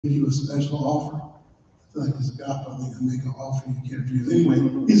give you a special offer. I feel like he's a godfather, he can make an offer you can't refuse.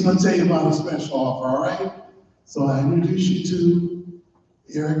 Anyway, he's going to tell you about a special offer, all right? So I introduce you to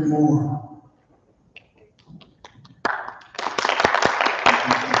Eric Moore.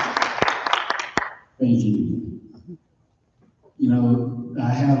 Thank you. You know, I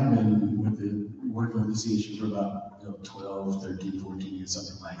have been working with the CSU for about 12, 13, 14 years,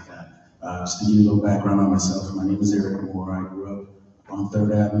 something like that. Just to give you a little background on myself, my name is Eric Moore. I grew up on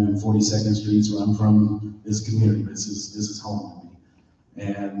 3rd Avenue and 42nd Street, where I'm from this community. This is home to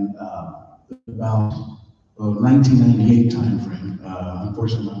me. And about the 1998 timeframe,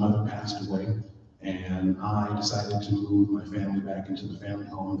 unfortunately my mother passed away, and I decided to move my family back into the family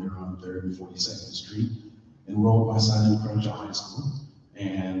home there on 3rd and 42nd Street. Enrolled my son in Crenshaw High School,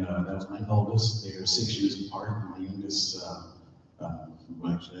 and that was my oldest. They are 6 years apart. My youngest,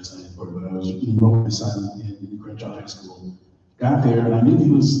 well, actually that's not important, but I was enrolled my son in Crenshaw High School. Got there, and I knew he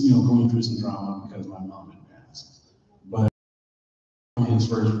was, going through some drama because my mom had passed. But on his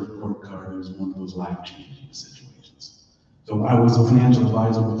first report card, it was one of those life-changing situations. So I was a financial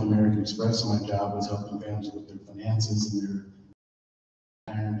advisor with American Express, so my job was helping families with their finances and their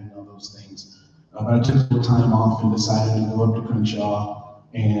retirement and all those things. But I took a little time off and decided to go up to Crenshaw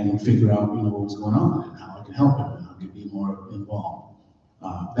and figure out, what was going on and how I could help him and how I could be more involved.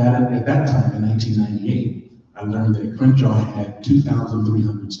 At that time, in 1998, I learned that Crenshaw had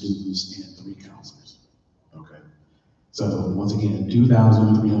 2,300 students and 3 counselors. Okay, so once again,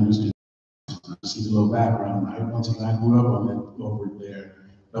 2,300 students. Just give you a little background. I grew up on that over there,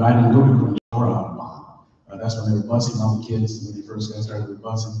 but I didn't go to Crenshaw or Audubon. That's when they were busing all the kids when they first got started with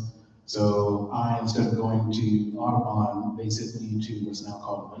busing. So I, instead of going to Audubon, they sent me to what's now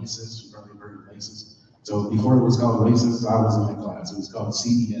called LACES. You probably heard of LACES. So before it was called LACES, I was in that class. It was called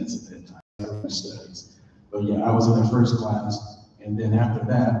CDS at that time, studies. But yeah, I was in the first class, and then after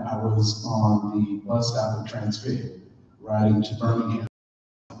that, I was on the bus stop at Transfig, riding to Birmingham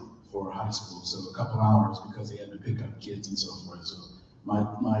for high school. So a couple hours because they had to pick up kids and so forth. So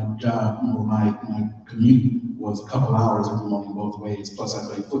my job, or my commute was a couple hours every morning both ways. Plus I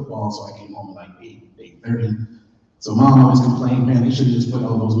played football, so I came home at like 8:30. So mom always complained, man, they should have just put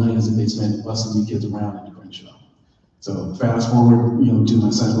all those millions that they spent busing the kids around in Crenshaw. So fast forward, to my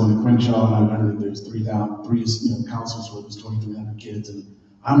son going to Crenshaw, and I learned that there's 3 counselors where there's 2,300 kids, and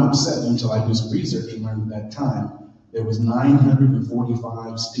I'm upset until I do some research and learned at that time there was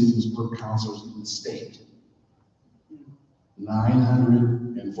 945 students per counselor in the state.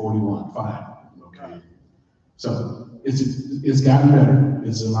 941, 5, okay. So it's gotten better.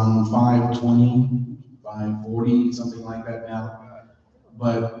 It's around 520, 540, something like that now.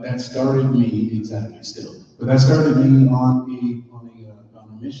 But that started me, exactly still, but that started me on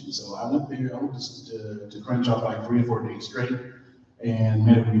a mission. So I went there, I went to Crenshaw like 3 or 4 days straight and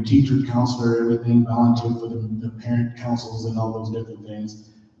met every teacher, counselor, everything, volunteered for the parent councils and all those different things.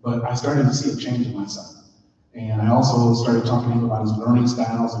 But I started to see a change in my son. And I also started talking to him about his learning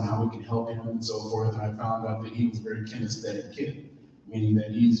styles and how we can help him and so forth. And I found out that he was a very kinesthetic kid, meaning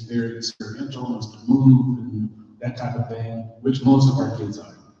that he's very experiential, wants to move and that type of thing, which most of our kids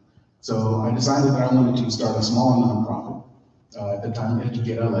are. So I decided that I wanted to start a small nonprofit, at the time,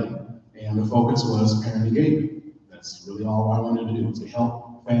 Educate LA, and the focus was parent engagement. That's really all I wanted to do, was to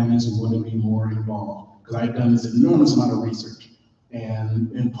help families who want to be more involved, because I've done this enormous amount of research.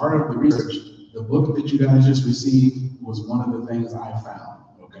 And part of the research, the book that you guys just received was one of the things I found,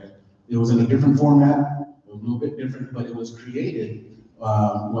 okay? It was in a different format, a little bit different, but it was created,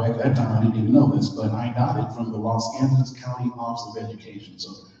 well, at that time I didn't even know this, but I got it from the Los Angeles County Office of Education.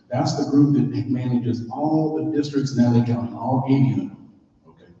 So that's the group that manages all the districts in LA County, all 80 of them,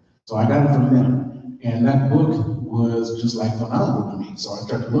 okay? So I got it from them, and that book was just like phenomenal to me. So I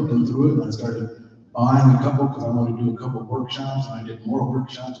started looking through it, and I started buying a couple, because I wanted to do a couple workshops, and I did more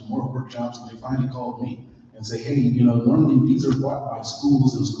workshops, and they finally called me and say, hey, normally these are bought by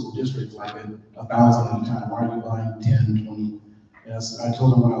schools and school districts like 1,000 at a time. Why are you buying 10, 20? And I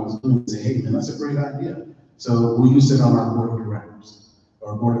told them what I was doing. They say, hey, man, that's a great idea. So will you sit on our board of directors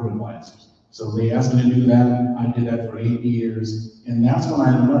or board of advisors? So they asked me to do that. I did that for 8 years. And that's when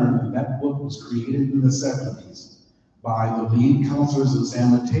I learned that book was created in the 70s by the lead counselors in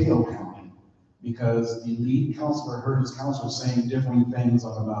San Mateo County, because the lead counselor heard his counselor saying different things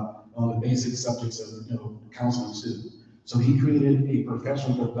on the basic subjects of counseling students. So he created a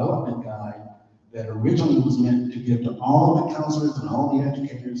professional development guide that originally was meant to give to all of the counselors and all the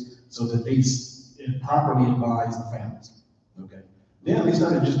educators so that they properly advise the families. Okay. Then they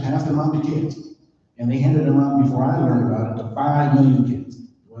started just passing them out to kids, and they handed them out before I learned about it to 5 million kids. It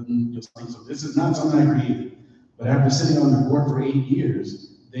wasn't just so this is not something I created, but after sitting on the board for 8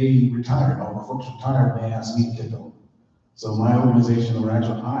 years, they retired, all the folks retired, and they asked me to take over. So my organization, or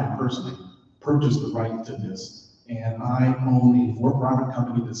actually I personally, purchased the right to this, and I own a for-profit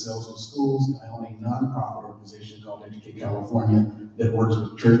company that sells to schools. I own a nonprofit organization called Educate California that works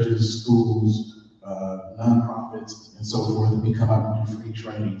with churches, schools, nonprofits, and so forth, and we come out and do free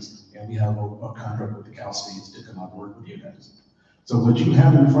trainings, and we have a contract with the Cal States to come out and work with you guys. So what you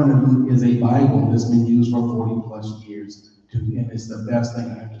have in front of you is a Bible that's been used for 40 plus years, and it's the best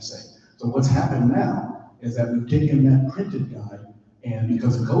thing I have to say. So what's happened now is that we've taken that printed guide, and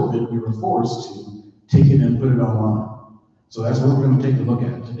because of COVID, we were forced to take it and put it online. So that's what we're going to take a look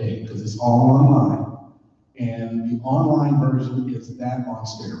at today, because it's all online, and the online version is that on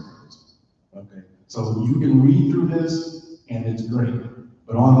steroids. Okay, so you can read through this, and it's great.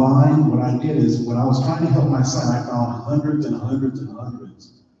 But online, what I did is, when I was trying to help my son, I found hundreds and hundreds and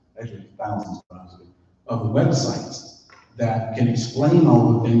hundreds, actually thousands of websites that can explain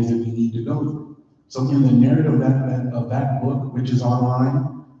all the things that we need to go through. So in the narrative of that book, which is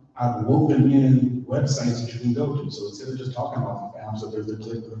online, I've woven in websites that you can go to. So instead of just talking about the FAFSA, there's a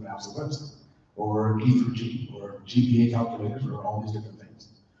click to the FAFSA website, or E through G, or GPA calculators, or all these different things.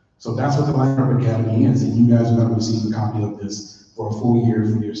 So that's what the Life Prep Academy is, and you guys are going to receive a copy of this for a full year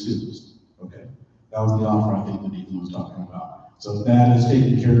for your students. Okay, that was the offer I think that Ethan was talking about. So that is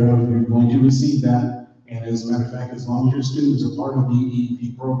taken care of. You're going to receive that, and as a matter of fact, as long as your students are part of the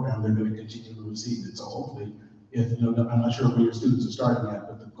EEP program, they're going to continue to receive it. So hopefully, if I'm not sure where your students are starting at,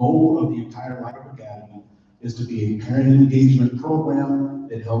 but the goal of the entire Life Prep Academy is to be a parent engagement program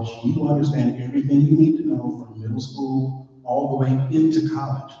that helps you understand everything you need to know from middle school all the way into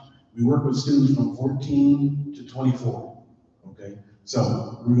college. We work with students from 14 to 24, okay?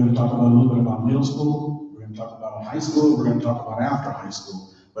 So we're gonna talk about a little bit about middle school, we're gonna talk about high school, we're gonna talk about after high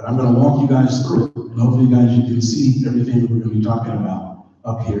school, but I'm gonna walk you guys through it, and hopefully you guys, you can see everything that we're gonna be talking about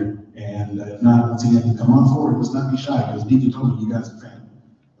up here. And if not, once again, come on forward, let's not be shy, because Deacon told me you guys are family.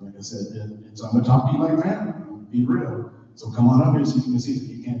 Like I said, and so I'm gonna talk to you like family, be real. So come on up here so you can see it.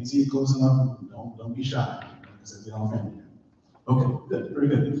 If you can't see it close enough, don't be shy. Like I said, we're all family. Okay, good, very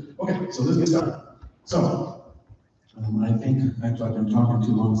good. Okay, so let's get started. So, I think, actually, I've been talking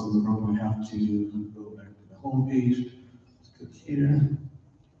too long, so we're probably gonna have to go back to the home page. Let's click here.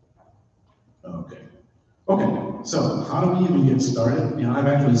 Okay. Okay, so how do we even get started? You know, I've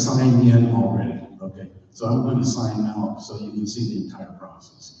actually signed in already. Okay, so I'm going to sign out so you can see the entire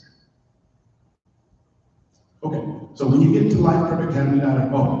process here. Okay, so when you get to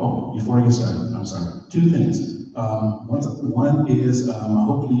lifeprepacademy.org, before I get started, I'm sorry, two things. One is,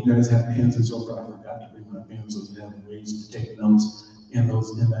 hopefully you guys have pens, and so far I forgot to bring my pens, so you have ways to take notes in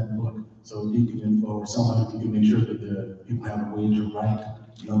that book. So you can, or someone, if you can make sure that the people have a way to write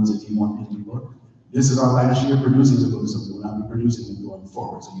notes if you want in the book. This is our last year producing the book, so we will not be producing it going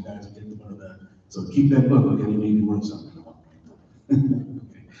forward. So you guys get the one of that. So keep that book, okay? It may be worth something. Okay.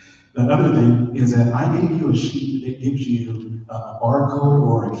 The other thing is that I gave you a sheet that gives you a barcode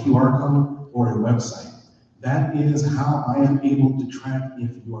or a QR code or a website. That is how I am able to track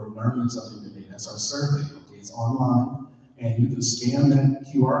if you are learning something today. That's our survey, okay? It's online, and you can scan that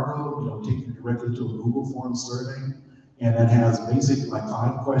QR code, it'll take you directly to a Google Form survey, and that has basic, like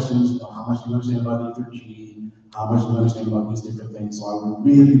 5 questions, how much do you understand about E through G, how much do you understand about these different things. So I would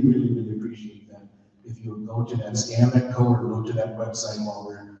really, really, really appreciate that if you would go to that, scan that code, or go to that website while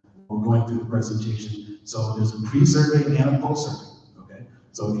we're going through the presentation. So there's a pre-survey and a post-survey.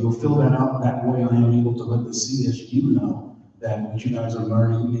 So if you'll fill that out, that way I am able to let the CSU know that what you guys are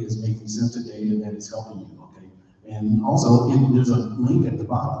learning is making sense today and that it's helping you, okay? And also, there's a link at the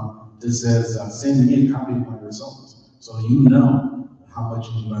bottom that says, send me a copy of my results. So you know how much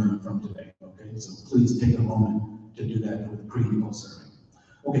you learned from today, okay? So please take a moment to do that with the pre and post survey.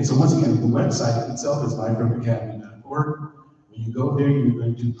 Okay, so once again, the website itself is lifeprepacademy.org. When you go there, you're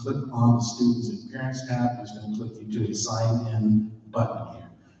going to click on the Students and Parents tab. It's going to click you to a Sign In button here.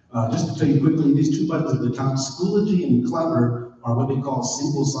 Just to tell you quickly, these 2 buttons at the top, Schoology and Clever, are what they call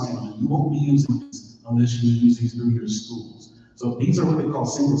single sign-on. You won't be using this unless you use these through your schools. So these are what they call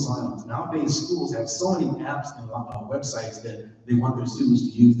single sign-ons. Nowadays, schools have so many apps and websites that they want their students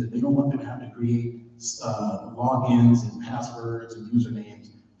to use that they don't want them to have to create logins and passwords and usernames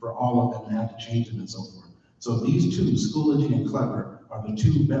for all of them and have to change them and so forth. So these 2, Schoology and Clever, are the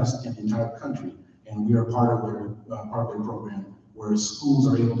 2 best in the entire country, and we are part of their program, where schools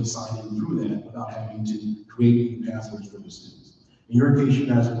are able to sign in through that without having to create new passwords for the students. In your case, you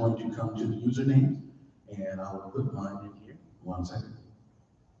guys are going to come to the username, and I will put mine in here. 1 second.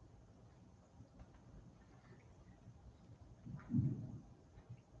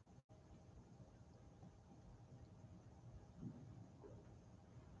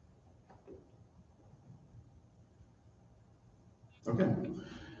 Okay.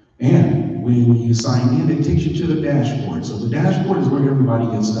 And when you sign in, it takes you to the dashboard. So the dashboard is where everybody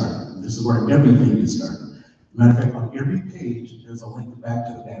gets started. This is where everything gets started. Matter of fact, on every page, there's a link back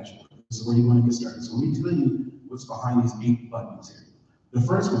to the dashboard. This is where you want to get started. So let me tell you what's behind these 8 buttons here. The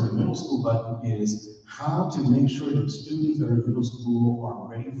first one, the middle school button, is how to make sure that students that are in middle school are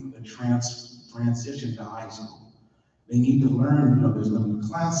ready for the transition to high school. They need to learn, there's going to be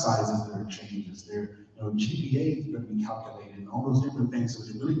class sizes that are changes. GPA is going to be calculated and all those different things. So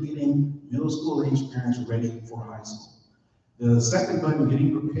it's really getting middle school age parents ready for high school. The second button,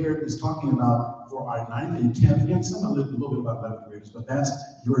 getting prepared, is talking about for our 9th and 10th, and some a little bit about 11th graders, but that's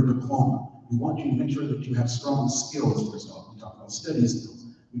your diploma. We want you to make sure that you have strong skills first off. We talk about study skills.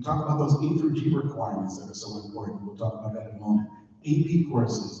 We talk about those E through G requirements that are so important. We'll talk about that in a moment. AP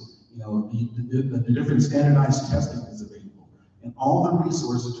courses, the different standardized testing that's available, and all the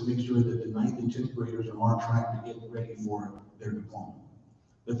resources to make sure that the 9th and 10th graders are on track to get ready for their diploma.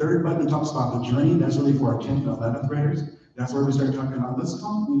 The third button talks about the journey. That's really for our 10th and 11th graders. That's where we start talking about, let's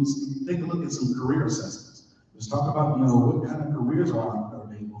take a look at some career assessments. Let's talk about, what kind of careers are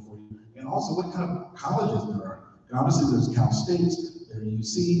available for you, and also what kind of colleges there are. And obviously there's Cal States, there are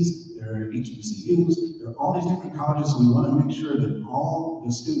UCs, there are HBCUs, there are all these different colleges, so we want to make sure that all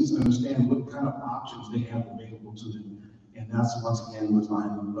the students understand what kind of options they have available to them. And that's, once again, what's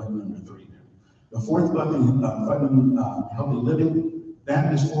behind button number 3 there. The fourth button, Healthy Living,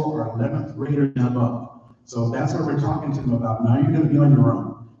 that is for our 11th graders and above. So that's what we're talking to them about. Now you're going to be on your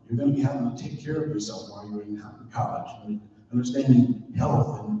own. You're going to be having to take care of yourself while you're in college. Understanding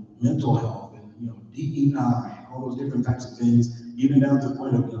health and mental health and DEI and all those different types of things, even down to the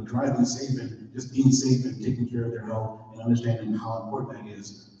point of driving safe and just being safe and taking care of their health and understanding how important that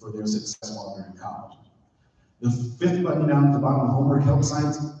is for their success while they're in college. The 5th button down at the bottom, homework help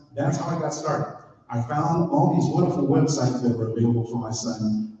sites, that's how I got started. I found all these wonderful websites that were available for my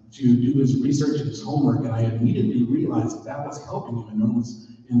son to do his research and his homework, and I immediately realized that was helping him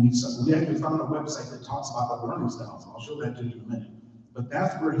enormously. And we actually found a website that talks about the learning styles. I'll show that to you in a minute. But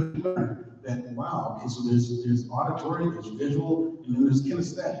that's where he learned that, wow, okay, so there's auditory, there's visual, and then there's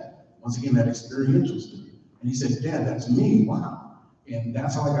kinesthetic. Once again, that experiential student. And he said, Dad, that's me, wow. And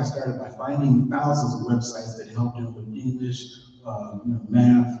that's how I got started, by finding thousands of websites that helped him with English,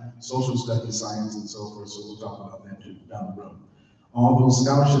 math, social studies, science, and so forth. So we'll talk about that too down the road. All those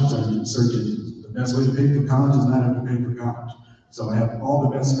scholarships are search engines. The best way to pay for college is not have to pay for college. So I have all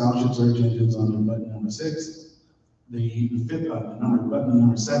the best scholarship search engines under button number 6. The 5th button, button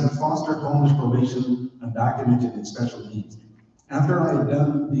number 7, foster, homeless, probation, undocumented, and special needs. After I had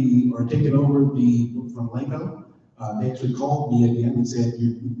done taken over the book from Lego, they actually called me again and said,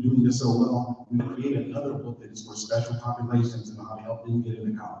 you're doing this so well, we created another book that is for special populations and how to help them get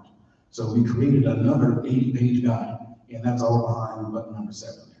into college. So we created another 80-page guide, and that's all behind button number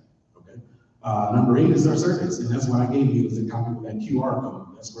 7 there, okay? Number 8 is our surveys, and that's what I gave you, is a copy of that QR code.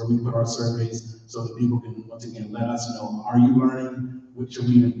 That's where we put our surveys so that people can, once again, let us know, are you learning? What should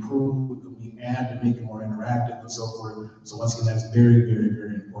we improve? What can we add to make it more interactive and so forth? So once again, that's very, very,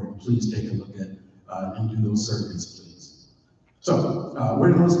 very important. Please take a look at and do those surveys, please. So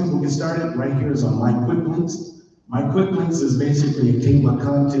where do most people get started? Right here is on My Quick Links. My Quick Links is basically a table of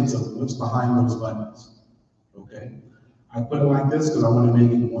contents of what's behind those buttons, okay? I put it like this because I want to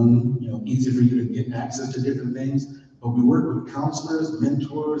make it easy for you to get access to different things. But we work with counselors,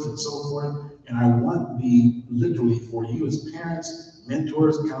 mentors, and so forth. And I want literally for you as parents,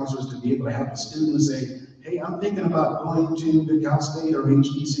 mentors, counselors to be able to have a student say, hey, I'm thinking about going to the Cal State or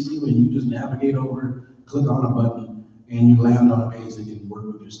HBCU, and you just navigate over, click on a button, and you land on a page that can work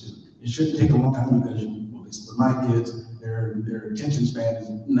with your student. It shouldn't take a long time because, at least with my kids, their attention span is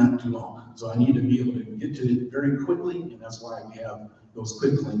not too long. So I need to be able to get to it very quickly, and that's why we have those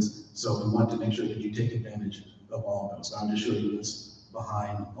quick links. So we want to make sure that you take advantage of all of those. So I'm just showing you what's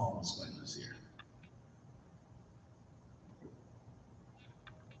behind all those buttons here.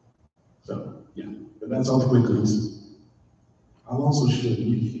 So yeah, but that's all the quick links. I'll also show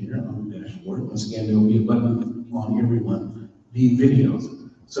you here on the dashboard. Once again, there will be a button on every one. The videos.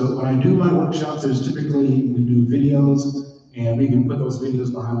 So when I do my workshops, there's typically, we do videos, and we can put those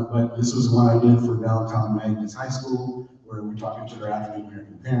videos behind the button. This was what I did for Downtown Magnus High School, where we're talking to their African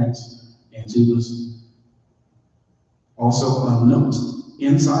American parents and students. Also, notes.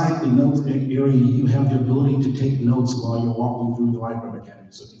 Inside the notes area, you have the ability to take notes while you're walking through the Library Academy.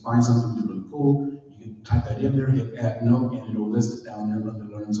 So if you find something that's really cool, you can type that in there, hit add note, and it'll list it down there under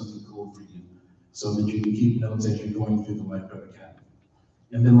learn something cool for you, so that you can keep notes as you're going through the Library Academy.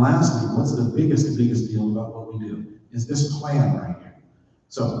 And then lastly, what's the biggest deal about what we do is this plan right here.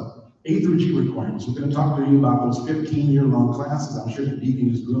 So A through G requirements. We're going to talk to you about those 15-year-long classes. I'm sure the deacon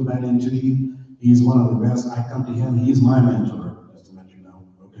has drilled that into you. He's one of the best. I come to him. He's my mentor, just to let you know.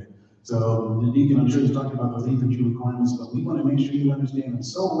 Okay. So the deacon, I'm sure, is talking about those A through G requirements, but we want to make sure you understand them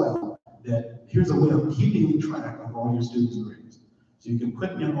so well that here's a way of keeping track of all your students' grades. So you can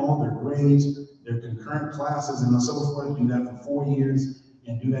put in all their grades, their concurrent classes, and so forth. Do that for 4 years,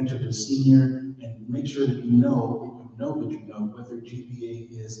 and do that to their senior, and make sure that you know what their GPA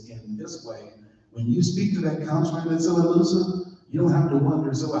is in this way. When you speak to that counselor that's so elusive, you don't have to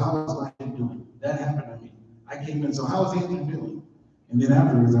wonder, so how is my kid doing? That happened to me. I came in, so how is Anthony doing? And then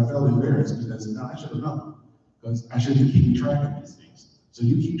afterwards, I felt embarrassed because no, I should have known, because I should be keeping track of these things. So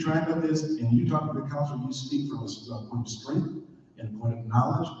you keep track of this, and you talk to the counselor, you speak from a point of strength and a point of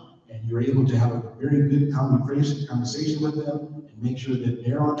knowledge, and you're able to have a very good conversation with them and make sure that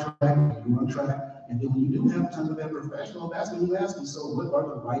they're on track and you're on track. And then when you do have time with that professional, that's when you ask them, so what are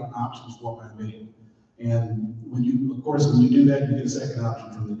the right options for my baby? And when you, of course, when you do that, you get a second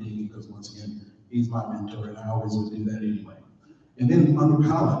option from the dean, because once again, he's my mentor, and I always would do that anyway. And then under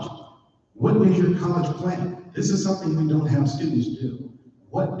college, what is your college plan? This is something we don't have students do.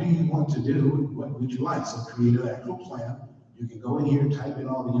 What do you want to do? What would you like? So create an actual plan. You can go in here, type in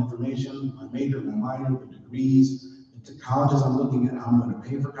all the information, my major, my minor, the degrees, the colleges I'm looking at, how I'm going to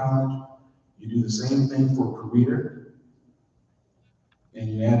pay for college. You do the same thing for career, and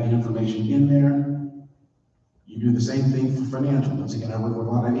you add the information in there. You do the same thing for financial. Once again, I work with a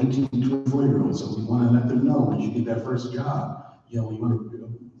lot of 18 to 24-year-olds, so we want to let them know when you get that first job, we want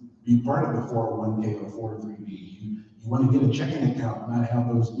to be part of the 401k or 403b. You want to get a checking account, not have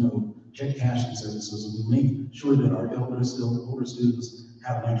those, check cashing services. So we make sure that our older students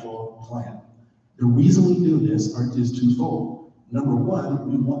have an actual plan. The reason we do this is twofold. Number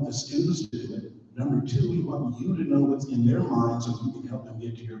one, we want the students to do it. Number two, we want you to know what's in their mind so you can help them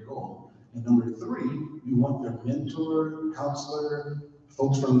get to your goal. And number three, we want their mentor, counselor,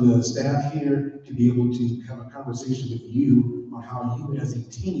 folks from the staff here to be able to have a conversation with you on how you as a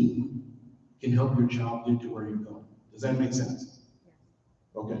team can help your child get to where you're going. Does that make sense?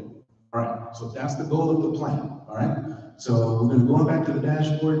 Okay. All right. So that's the goal of the plan. All right. So we're going to go back to the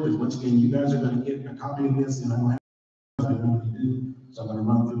dashboard, because once again, you guys are going to get a copy of this, and I don't have to normally do, so I'm going to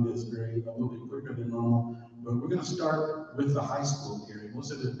run through this a little bit quicker than normal. But we're going to start with the high school area.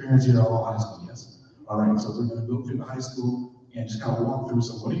 Most of the parents here are all high school, yes? All right. So we're going to go through the high school and just kind of walk through.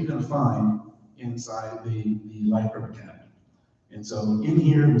 So what are you going to find inside the Lifeguard Academy? And so in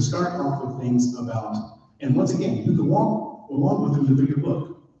here, we start off with things about, and once again, you can walk along with them through your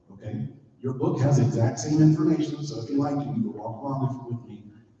book, okay? Your book has the exact same information, so if you like to, you can walk along with me.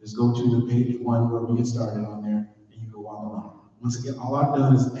 Just go to page 1 where we get started on there, and you can walk along. Once again, all I've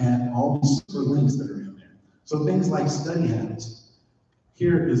done is add all these super links that are in there. So things like study habits.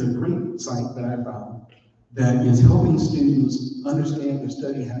 Here is a great site that I found that is helping students understand their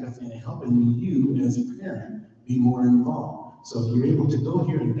study habits and helping you as a parent be more involved. So you're able to go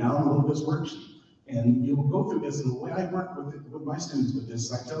here and download this worksheet, and you will go through this. And the way I work with my students with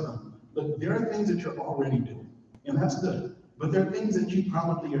this, I tell them, look, there are things that you're already doing, and that's good. But there are things that you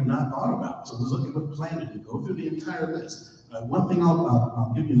probably are not thought about. So let's look at what plan to do. Go through the entire list. One thing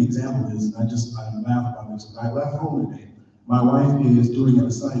I'll give you an example is, I laugh about this. When I left home today, my wife is doing an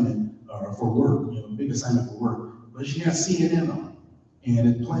assignment for work, a big assignment for work, but she has CNN on, and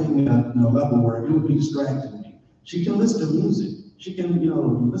it's playing at a level where it would be distracting me. She can listen to music. She can,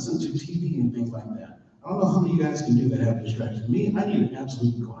 listen to TV and things like that. I don't know how many of you guys can do that, have distractions. Me, I need an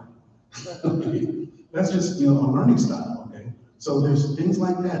absolute quiet. Okay? That's just, a learning style, okay? So there's things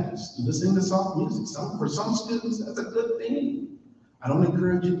like that. Just listening to soft music. For some students, that's a good thing. I don't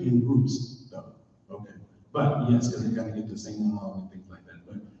encourage it in groups, though, okay? But yes, because they gotta get to sing along and things like that.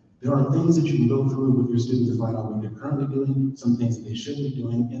 But there are things that you can go through with your students to find out what they're currently doing, some things that they should be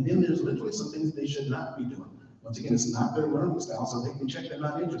doing, and then there's literally some things they should not be doing. Once again, it's not their learning style, so they can check the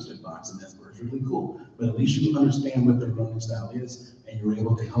not interested box, and that's perfectly cool. But at least you understand what their learning style is, and you're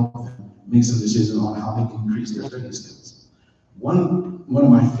able to help them make some decisions on how they can increase their study skills. One of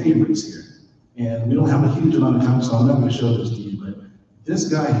my favorites here, and we don't have a huge amount of time, so I'm not going to show this to you, but this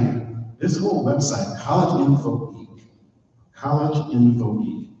guy here, this whole website, College Info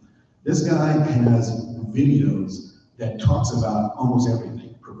Geek. This guy has videos that talks about almost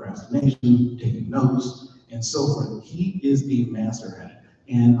everything: procrastination, taking notes, and so forth. He is a master at it.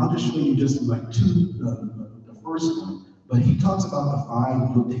 And I'll just show you just like the first one, but he talks about the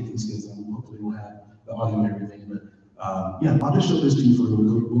 5 note-taking skills, and hopefully we'll have the audio and everything. But yeah, I'll just show this to you for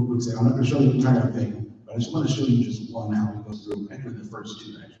a quick second. I'm not going to show you the entire thing, but I just want to show you just one, how he goes through, actually the first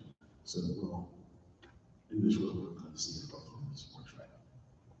 2, actually. So we'll do this real quick. Let's see if both of this works right.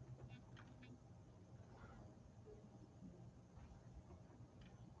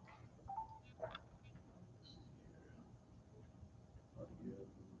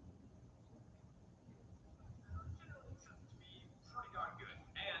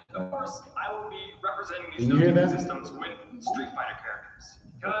 course, I will be representing these Can you hear note-taking that? systems with Street Fighter characters.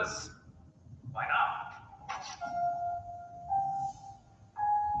 Because, why not?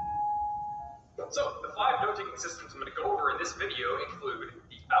 So, the 5 note-taking systems I'm going to go over in this video include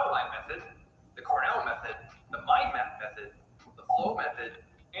the outline method, the Cornell method, the mind map method, the flow method,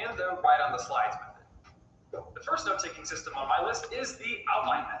 and the write on the slides method. The first note-taking system on my list is the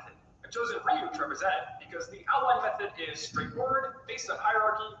outline method. I've chosen Ryu to represent it because the outline method is straightforward, based on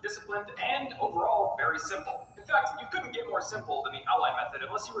hierarchy, disciplined, and overall very simple. In fact, you couldn't get more simple than the outline method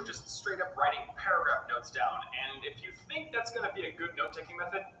unless you were just straight up writing paragraph notes down. And if you think that's going to be a good note-taking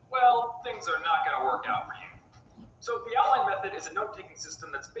method, well, things are not going to work out for you. So the outline method is a note-taking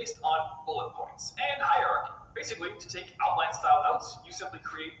system that's based on bullet points and hierarchy. Basically, to take outline-style notes, you simply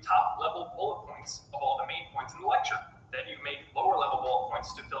create top-level bullet points of all the main points in the lecture. Then you make lower-level bullet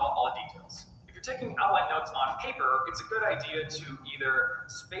points to fill out all the details. If you're taking outline notes on paper, it's a good idea to either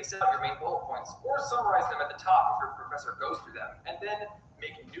space out your main bullet points or summarize them at the top if your professor goes through them, and then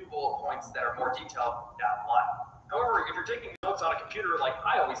make new bullet points that are more detailed down the line. However, if you're taking notes on a computer like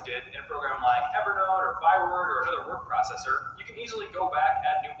I always did in a program like Evernote or Byword or another word processor, you can easily go back,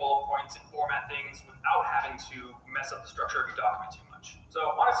 add new bullet points, and format things without having to mess up the structure of your document too much.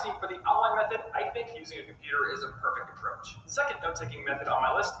 So honestly, for the outline method, I think using a computer is a perfect approach. The second note-taking method on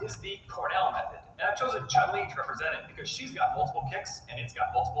my list is the Cornell method. And I've chosen Chun-Li to represent it because she's got multiple kicks and it's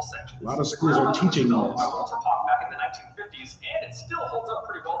got multiple sections. A lot of schools are teaching this. By Walter Pop back in the 1950s, and it still holds up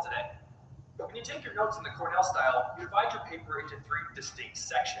pretty well today. When you take your notes in the Cornell style, you divide your paper into 3 distinct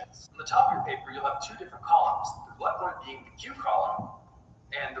sections. On the top of your paper, you'll have 2 different columns, the left one being the cue column,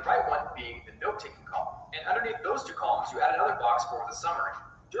 and the right one being the note-taking column. And underneath those 2 columns, you add another box for the summary.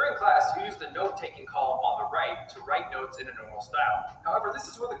 During class, you use the note-taking column on the right to write notes in a normal style. However, this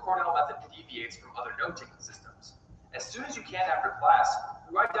is where the Cornell method deviates from other note-taking systems. As soon as you can after class,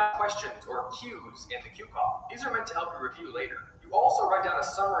 you write down questions or cues in the cue column. These are meant to help you review later. You also write down a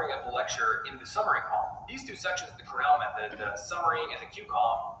summary of the lecture in the summary column. These 2 sections of the Cornell method, the summary and the cue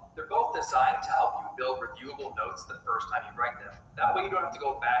column, they're both designed to help you build reviewable notes the first time you write them. That way you don't have to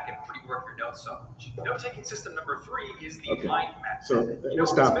go back and rework your notes so much. Note-taking system number 3 is the mind map. So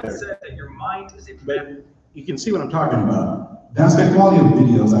let's stop there. Said that your mind is a But you can see what I'm talking Talking about. about. That's the quality of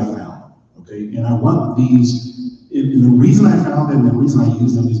videos I found. Okay, and I want these. And the reason I found them, the reason I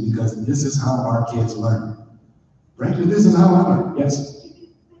use them is because this is how our kids learn. Frankly, this is how I learn. Yes.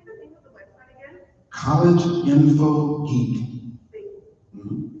 College Info Geek.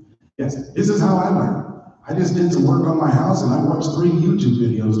 Yes, this is how I learn. I just did some work on my house and I watched 3 YouTube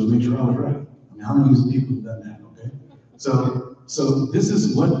videos to make sure I was right. I mean, how many people have done that? Okay, so this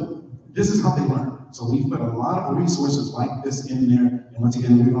is how they learn. So we've put a lot of resources like this in there. And once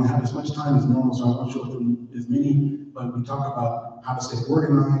again, we don't have as much time as normal, so I won't show through as many. But we talk about how to stay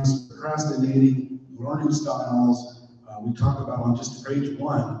organized, procrastinating, learning styles. We talk about on just page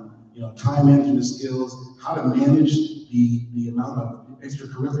 1, time management skills, how to manage the amount of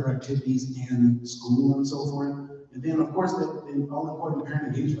extracurricular activities in school and so forth. And then, of course, the all-important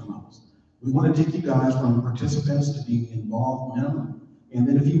parent engagement levels. We want to take you guys from participants to being involved minimum. And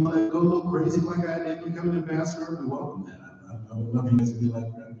then if you want to go a little crazy like I did, become an ambassador, we welcome that. I would love you guys to be like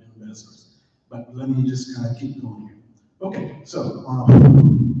ambassadors. But let me just kind of keep going here. Okay, so on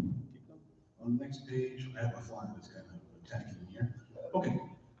the next page, I have a fly that's kind of attacking me here. Okay,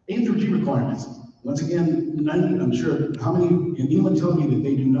 A through G requirements. Once again, 90, I'm sure, how many, can anyone tell me that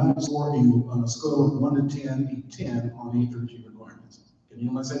they do not score you on a scale of 1 to 10, a 10 on A through G requirements? Can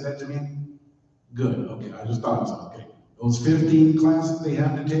anyone say that to me? Good, okay, I just thought so, okay. Those 15 classes they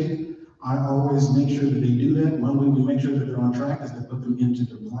have to take, I always make sure that they do that. One way we make sure that they're on track is to put them into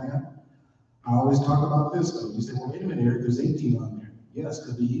their plan. I always talk about this though. You say, well, wait a minute, Eric, there's 18 on there. Yes,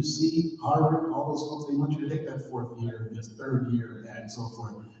 because the UC, Harvard, all those folks, they want you to take that 4th year, this 3rd year, and so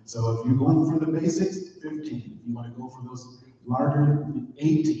forth. So if you're going for the basics, 15. If you want to go for those larger,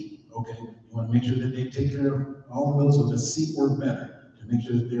 18. Okay, you want to make sure that they take care of all of those with a C or better to make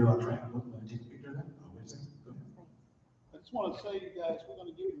sure that they're on track. Look, let me take a picture of that. Oh, wait a second. Go ahead. I just want to say, you guys, we're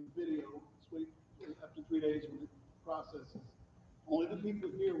going to give you a video this week after 3 days when the process is. Only the people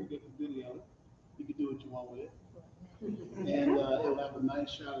here will get the video. You can do what you want with it. And it'll have a nice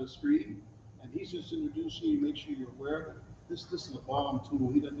shot of the screen. And he's just introducing you, make sure you're aware of it. This is a bomb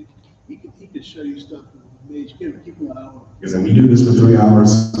tool. He can show you stuff that you can't keep going on. Because we do this for 3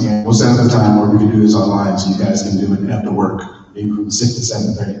 hours, and we'll set up a time where we can do this online, so you guys can do it after work. Maybe from 6 to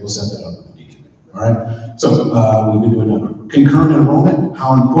 7:30, we'll set that up. All right. So we can do another concurrent enrollment.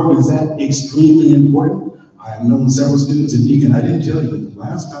 How important is that? Extremely important. I have known several students in Deacon. I didn't tell you the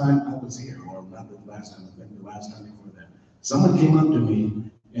last time I was here, or not the last time, I think the last time before that. Someone came up to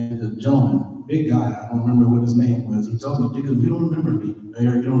me And the gentleman, big guy, I don't remember what his name was, he told me, Dickon, you don't remember me,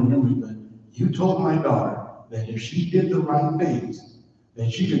 Mayor, you don't remember me, but you told my daughter that if she did the right things, that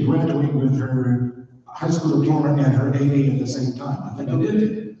she could graduate with her high school diploma and her AA at the same time. I think I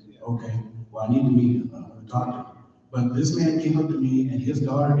did. Okay, well, I need to meet him, I'm gonna talk to him. But this man came up to me and his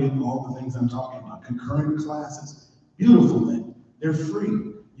daughter did all the things I'm talking about, concurrent classes, beautiful thing, they're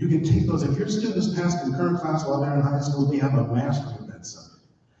free. You can take those, if your students pass concurrent class while they're in high school, they have a mastery of that subject.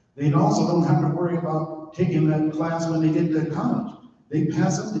 They also don't have to worry about taking that class when they get to college. They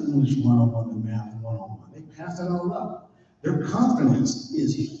pass up the English 101, the math 101. They pass that all up. Their confidence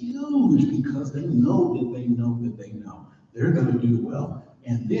is huge because they know that they know that they know. They're going to do well.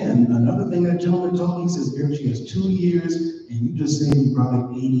 And then another thing that gentleman told me, he says, Eric, she has 2 years, and you just saved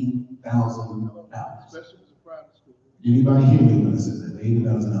probably $80,000. Especially if it's a private school. Anybody hear me when I said that?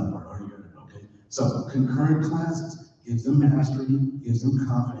 $80,000 part, or you're okay. So concurrent classes gives them mastery, gives them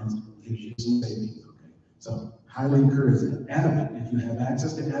confidence, gives you some savings. Okay. So highly encourage it. Adamant, if you have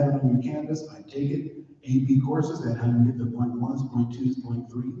access to Adamant on your campus, I take it. AP courses that help you get the point ones, point twos,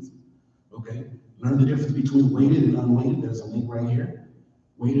 point threes. Okay. Learn the difference between weighted and unweighted. There's a link right here.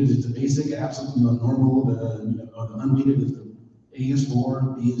 Weighted is the basic, absolute, normal. The unweighted is the A is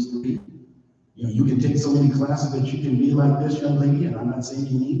 4, B is 3. You know, you can take so many classes that you can be like this young lady, and I'm not saying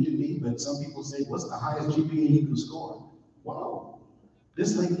you need to be, but some people say, what's the highest GPA you can score? Wow.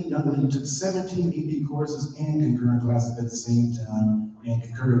 This young lady took 17 AP courses and concurrent classes at the same time, and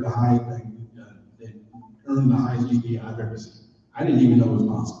concurred that earned the highest GPA I've ever seen. I didn't even know it was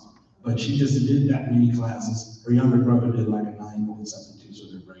possible, but she just did that many classes. Her younger brother did like a 9 point something too,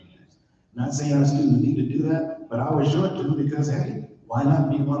 so they're brainiacs. Not saying our students need to do that, but I was sure to because, hey, why not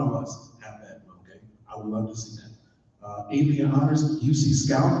be one of us? I would love to see that. AP Honors, UC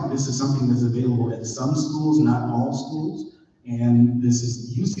Scout, this is something that's available at some schools, not all schools. And this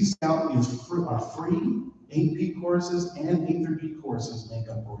is, UC Scout are free AP courses and A through D courses,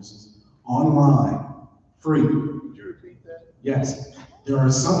 makeup courses, online, free. Could you repeat that? Yes. There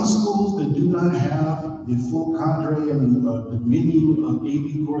are some schools that do not have the full cadre and the menu of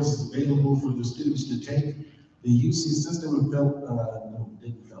AP courses available for the students to take. The UC system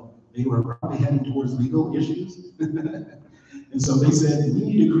they were probably heading towards legal issues. And so they said, we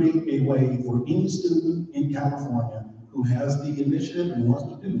need to create a way for any student in California who has the initiative and wants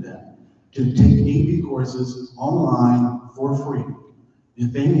to do that, to take AP courses online for free. The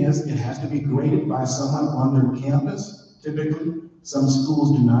thing is, it has to be graded by someone on their campus, typically. Some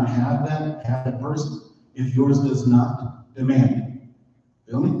schools do not have that person. If yours does not, demand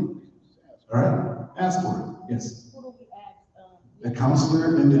it. Feel me? All right, ask for it, yes. The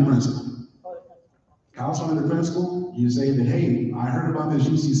counselor and the principal. Counselor and the principal, you say that, hey, I heard about this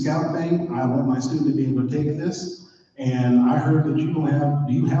UC Scout thing. I want my student to be able to take this. And I heard that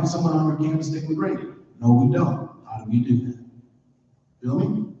do you have someone on your campus that can grade it? No, we don't. How do we do that? Feel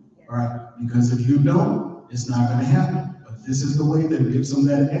me? All right, because if you don't, it's not going to happen. But this is the way that it gives them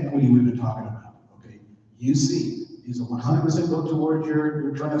that equity we've been talking about. Okay, UC, these are 100% go toward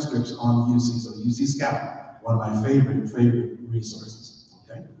your transcripts on UC. So UC Scout, one of my favorite resources.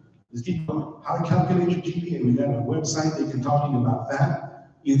 Okay, let's keep going. How to calculate your GPA? We got a website that can talk to you about that.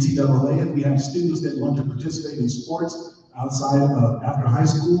 NCAA, if we have students that want to participate in sports outside of after high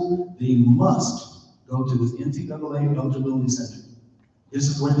school, they must go to this NCAA eligibility center. This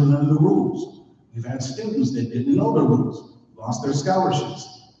is where they learn the rules. We've had students that didn't know the rules, lost their scholarships.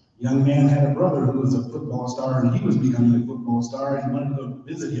 Young man had a brother who was a football star, and he was becoming a football star. He wanted to go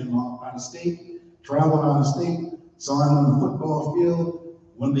visit him out of state, traveled out of state, saw him on the football field.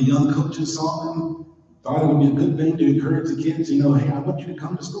 One of the young coaches saw him, thought it would be a good thing to encourage the kids, hey, I want you to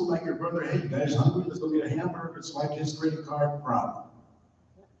come to school like your brother. Hey, you guys hungry? Let's go get a hamburger, swipe his credit card, problem.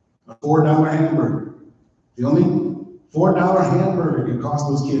 A $4 hamburger. Feel me? $4 hamburger can cost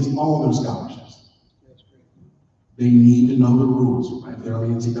those kids all their scholarships. That's great. They need to know the rules, right? They're on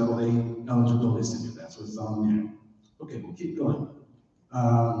the NCAA eligibility center. That's what's on there. Okay, we'll keep going.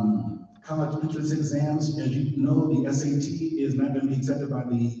 College entrance exams, as you know, the SAT is not going to be accepted by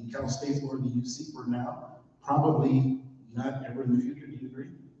the Cal State or the UC for now. Probably not ever in the future. Do you agree?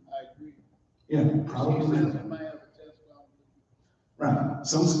 I agree. Yeah, probably not. They might have a test. Right.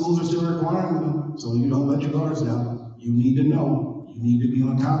 Some schools are still requiring them, so you don't let your guards down. You need to know. You need to be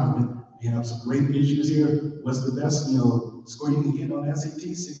on top of it. We have some great issues here. What's the best, score you can get on SAT?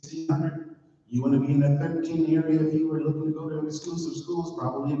 1,600. You want to be in that 13 area if you were looking to go to exclusive schools,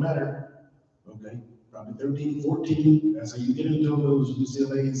 probably better. Okay, probably 13, 14. That's how you get into those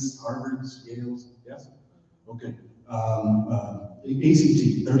UCLA's, Harvard's, Yale's. Yes. Okay.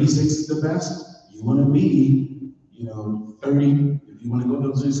 ACT 36 is the best. You want to be, 30. If If you want to go to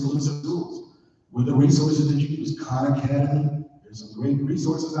those exclusive schools, with the resources that you use, Khan Academy, there's some great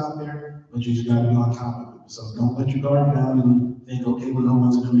resources out there, but you just got to be on top of it. So don't let your guard down and think, okay, well, no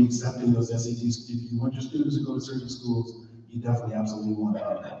one's going to be accepting those SATs. If you want your students to go to certain schools, you definitely absolutely want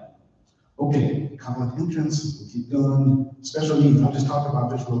that. Okay, college entrance, we'll keep going. Special needs, I'll just talk about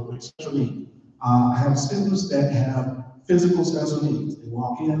this real quick. Special needs. I have students that have physical special needs. They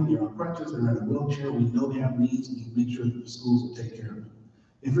walk in, they're on crutches, they're in a wheelchair, we know they have needs, we make sure that the schools will take care of them.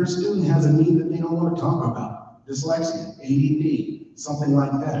 If your student has a need that they don't want to talk about, dyslexia, ADD, something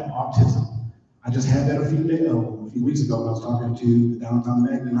like that, autism. I just had that a few weeks ago when I was talking to the downtown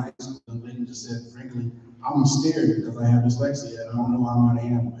Magnet High School. The lady just said, frankly, I'm scared because I have dyslexia and I don't know how I'm going to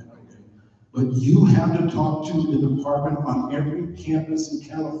handle it. Okay? But you have to talk to the department on every campus in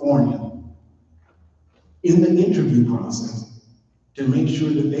California in the interview process to make sure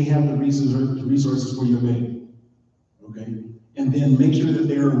that they have the resources for your baby. Okay? And then make sure that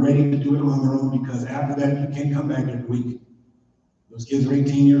they are ready to do it on their own, because after that, you can't come back every week. Those kids are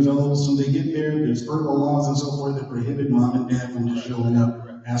 18 years old, so they get there, there's federal laws and so forth that prohibit mom and dad from just showing up,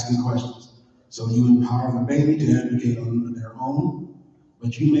 asking questions. So you empower the baby to advocate on their own,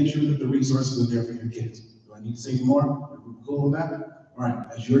 but you make sure that the resources are there for your kids. Do I need to say any more? Are we cool with that? All right,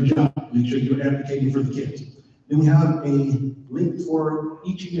 that's your job. Make sure you're advocating for the kids. Then we have a link for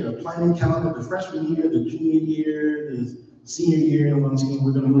each year, a planning calendar, the freshman year, the junior year, the senior year, and once again,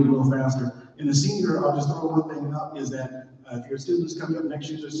 we're going to move a little faster. In the senior, I'll just throw one thing out, is that if your students coming up next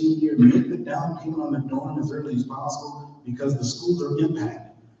year to senior year, make the down payment on the dorm as early as possible, because the schools are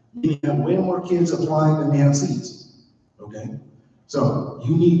impacted. You have way more kids applying than they have seats, okay? So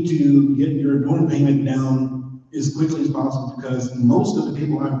you need to get your dorm payment down as quickly as possible, because most of the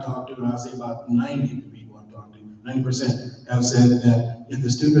people I've talked to, and I'll say about 90 of the people I've talked to, 90% have said that if the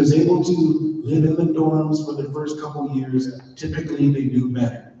student is able to live in the dorms for the first couple of years, typically they do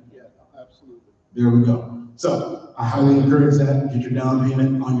better. Yeah, absolutely. There we go. So I highly encourage that. Get your down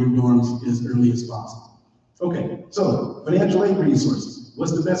payment on your dorms as early as possible. Okay, so financial aid resources.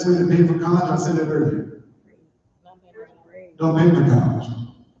 What's the best way to pay for college? I said it earlier. Don't pay for college.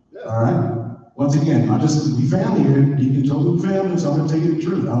 All right. Once again, we family here. You can totally family, so I'm going to tell you the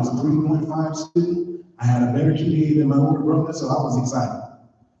truth. I was a 3.5 student. I had a better GPA than my older brother, so I was excited.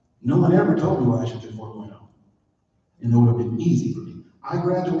 No one ever told me why I should do 4.0. And it would have been easy for me. I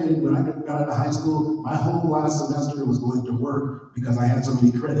graduated when I got out of high school. My whole last semester was going to work because I had so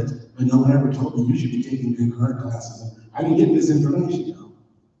many credits, but no one ever told me you should be taking concurrent classes. And I didn't get this information, though.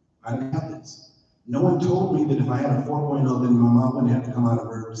 I didn't have this. No one told me that if I had a 4.0, then my mom wouldn't have to come out of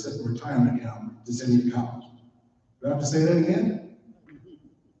her retirement account to send me to college. Do I have to say that again?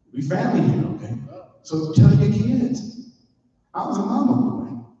 We family here, okay? So tell your kids. I was a mama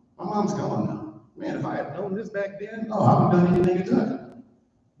boy. My mom's gone now. Man, if I had known this back then, I would have done anything it took.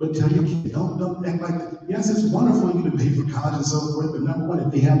 But tell your kids, don't act like that. Yes, it's wonderful you to pay for college and so forth, but number one,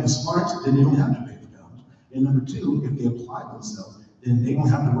 if they have the smarts, then they don't have to pay for college. And number two, if they apply themselves, then they don't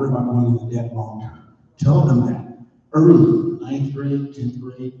have to worry about going into debt long term. Tell them that early, 9th grade, 10th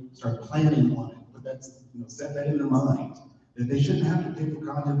grade, start planning on it. But that's, set that in their mind, that they shouldn't have to pay for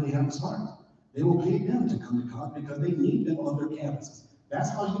college if they have the smarts. They will pay them to come to college because they need them on their campuses. That's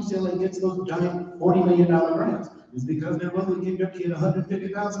how UCLA gets those giant $40 million grants, is because they're willing to give your kid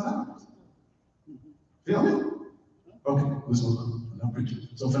 $150,000. Feel me? Okay, let's move on. I'm preaching.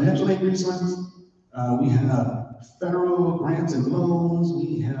 So financial aid resources, we have federal grants and loans.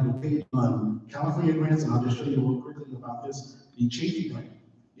 We have a page on California grants, and I'll just show you real quickly about this. The Chafee grant.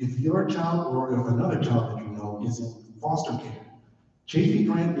 If your child or if another child that you know is in foster care, Chafee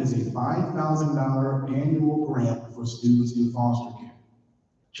grant is a $5,000 annual grant for students in foster care.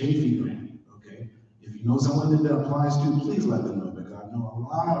 Chafee grant, okay? If you know someone that applies to, please let them know, because I know a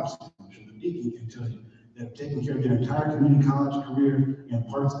lot of students, I'm sure the deacon can tell you, that have taken care of their entire community college career and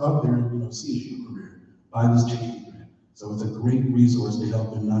parts of their CSU career by this Chafee grant. So it's a great resource to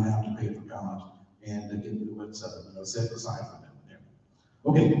help them not have to pay for college and to get what's set aside for them there.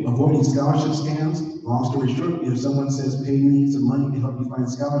 Okay, avoiding scholarship scams. Long story short, if someone says pay me some money to help you find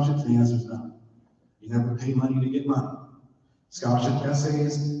scholarships, the answer is no. You never pay money to get money. Scholarship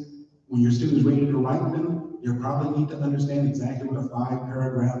essays, when your student's ready to write them, you probably need to understand exactly what a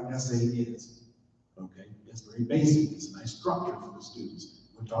 5-paragraph essay is. Okay, it's very basic. It's a nice structure for the students.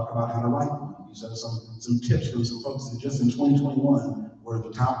 We'll talk about how to write one. These are some tips from some folks that just in 2021 were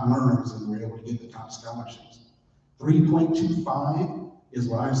the top learners and were able to get the top scholarships. 3.25 is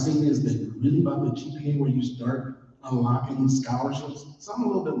what I've seen is really about the GPA where you start unlocking scholarships. Some a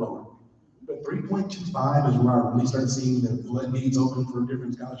little bit lower. But 3.25 is where I really start seeing the floodgates open for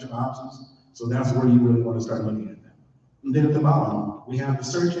different scholarship options. So that's where you really want to start looking at that. And then at the bottom, we have the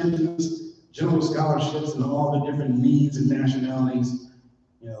search engines, general scholarships, and all the different needs and nationalities,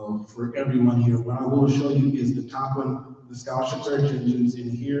 for everyone here. What I will show you is the top one, the scholarship search engines,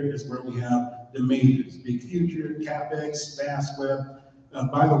 and here is where we have the majors: Big Future, CapEx, FastWeb.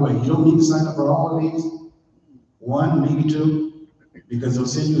 By the way, you don't need to sign up for all of these. One, maybe two, because they'll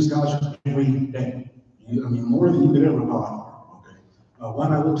send you a scholarship every day. More than you could ever apply for. Okay.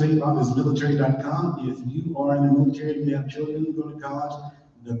 One I will tell you about is military.com. If you are in the military and you have children who go to college,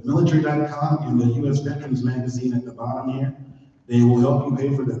 the military.com and the U.S. Veterans Magazine at the bottom here, they will help you pay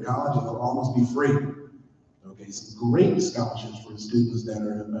for their college, and it'll almost be free. Okay, some great scholarships for students that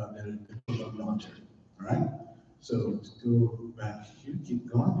are in the military. All right, so let's go back here, keep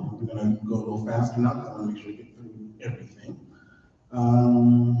going. We're going to go a little faster now because I want to make sure we get through everything.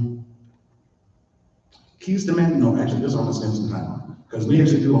 Keys to no, actually, this almost spends some time because we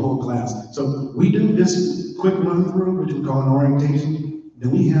actually do a whole class. So we do this quick run through, which we call an orientation. Then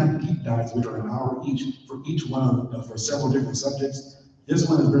we have deep dives, which are an hour each for each one for several different subjects. This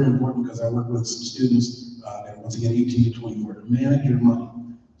one is very important because I work with some students that are, once again, 18 to 24, to manage your money.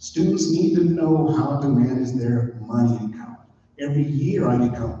 Students need to know how to manage their money account. Every year I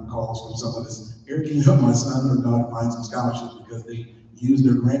get calls from someone that says, "Eric, can you help my son or daughter find some scholarships because they used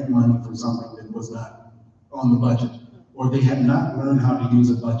their grant money for something that was not on the budget, or they had not learned how to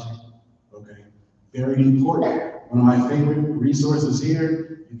use a budget." Okay, very important. One of my favorite resources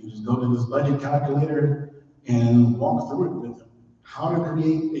here, you can just go to this budget calculator and walk through it with them. How to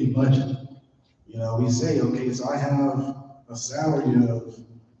create a budget. We say, okay, so I have a salary of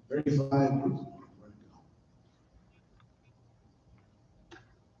 35.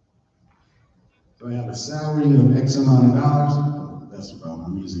 So I have a salary of X amount of dollars. Oh, that's the problem.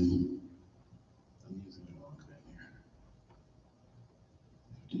 I'm using the wrong thing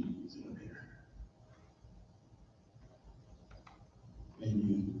here. Use it up here. And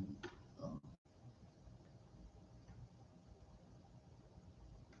you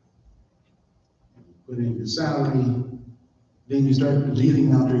put in your salary, then you start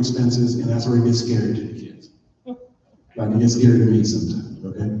leaving out your expenses, and that's where it gets scary to the kids. Like it gets scary to me sometimes,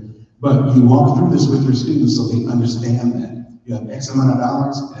 okay? But you walk through this with your students so they understand that you have X amount of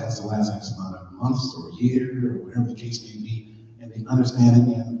dollars, it has to last X amount of months or year or whatever the case may be, and they understand it.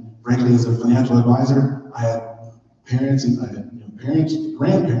 And frankly, as a financial advisor, I had parents and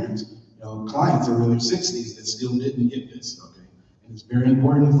grandparents, clients that were in their 60s that still didn't get this, okay? And it's very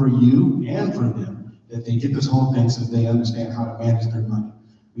important for you and for them that they get this whole thing so they understand how to manage their money.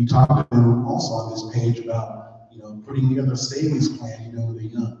 We talked to them also on this page about putting together a savings plan,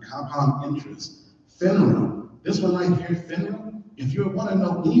 the compound interest. FINRA, this one right here, FINRA, if you want to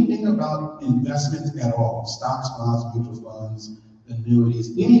know anything about investments at all, stocks, bonds, mutual funds,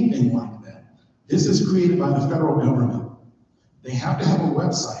 annuities, anything like that, this is created by the federal government. They have to have a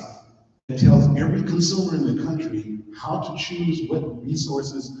website that tells every consumer in the country how to choose what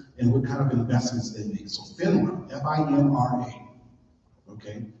resources and what kind of investments they make. So FINRA, F-I-N-R-A,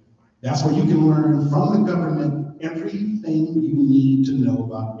 okay? That's where you can learn from the government everything you need to know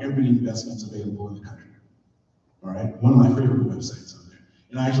about every investment available in the country. All right, one of my favorite websites on there.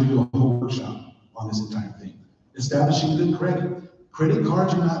 And I actually do a whole workshop on this entire thing. Establishing good credit. Credit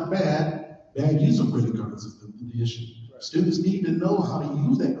cards are not bad. Bad use of credit cards is the issue. Right. Students need to know how to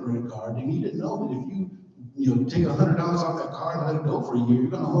use that credit card. They need to know that if you take $100 off that card and let it go for a year,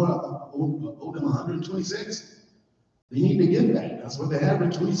 you're going to owe them 126. They need to get that. That's what the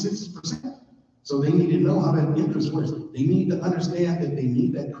average 26%. So they need to know how that interest works. They need to understand that they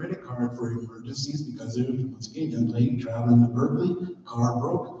need that credit card for emergencies because there's, once again, young lady traveling to Berkeley, car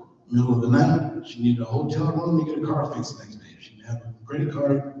broke, middle of the night. She needed a hotel room to get a car fixed the next day. She didn't have a credit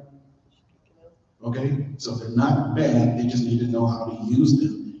card. Okay, so they're not bad. They just need to know how to use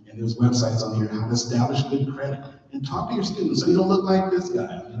them. And there's websites on here how to establish good credit. And talk to your students so you don't look like this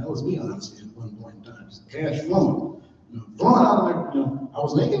guy. That was me, honestly, at one point in time. Just cash flowing. Flowing out like, I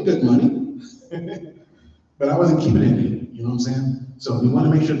was making good money, but I wasn't keeping any, you know what I'm saying? So we want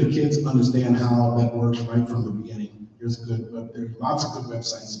to make sure the kids understand how that works right from the beginning. There's lots of good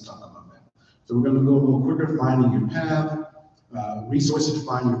websites to talk about that. So we're going to go a little quicker, finding your path, resources to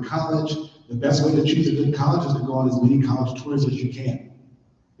find your college. The best way to choose a good college is to go on as many college tours as you can.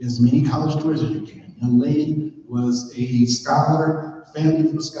 As many college tours as you can. Young lady was a scholar,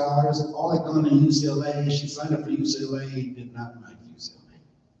 family for scholars, all had gone to UCLA. She signed up for UCLA, did not like UCLA.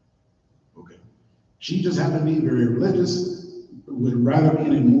 Okay. She just happened to be very religious, would rather be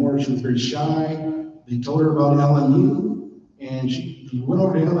in it more. She was very shy. They told her about LMU, and she went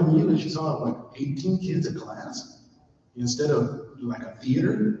over to LMU and she saw like 18 kids in class instead of like a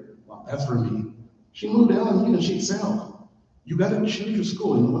theater. Well, that's for me. She moved to LMU and she excelled. You got to choose your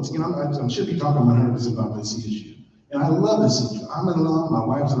school. And once again, I should be talking 100% about the CSU. And I love the CSU. I'm an alum, my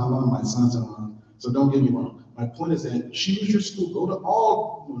wife's an alum, my son's an alum. So don't get me wrong. My point is that choose your school. Go to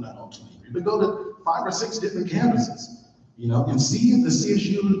all, well, not all 23, but go to 5 or 6 different campuses, you know, and see if the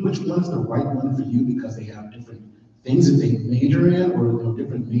CSU, which one's the right one for you, because they have different things that they major in, or you know,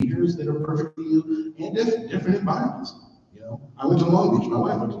 different majors that are perfect for you, and different environments. You know, I went to Long Beach, my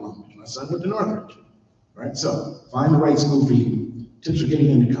wife went to Long Beach, my son went to Northridge. Right? So find the right school for you. Tips for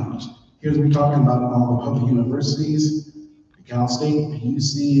getting into college. Here's what we're talking about all the public universities, the Cal State, the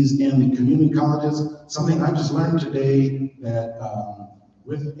UCs, and the community colleges. Something I just learned today that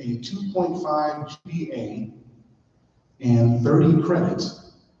with a 2.5 GPA and 30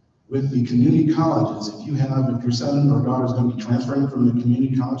 credits with the community colleges, if your son or daughter is going to be transferring from the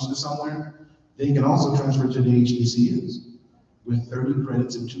community college to somewhere, they can also transfer to the HBCUs with 30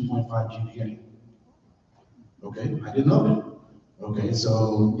 credits and 2.5 GPA. Okay, I didn't know that. Okay,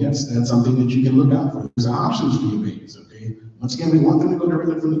 so yes, that's something that you can look out for. There's options for your babies, okay? Once again, we want them to go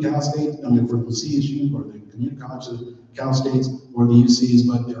directly from the Cal State, from the CSU or the community colleges, Cal States or the UCs,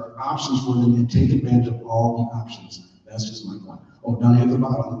 but there are options for them, and take advantage of all the options. That's just my point. Oh, down here at the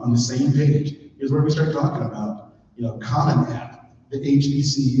bottom, on the same page, here's where we start talking about, you know, Common App, the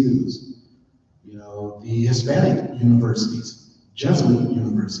HBCUs, you know, the Hispanic universities, Jesuit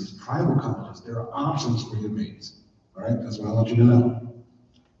universities, tribal colleges. There are options for your babies. All right, that's what I want you to know.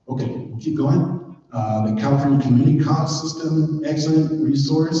 Okay, we'll keep going. The California Community College System, excellent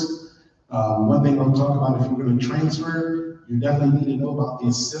resource. One thing I'll talk about, if you're going to transfer, you definitely need to know about the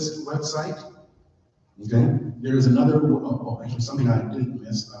Assist website. Okay, there's another, actually something I didn't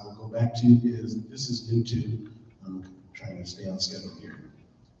miss, I will go back to, is this is new too. I'm trying to stay on schedule here.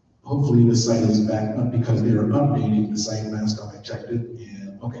 Hopefully the site is back up, because they are updating the site. Last time I checked it,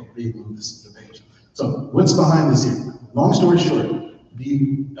 and okay, they moved the page. So what's behind this here? Long story short,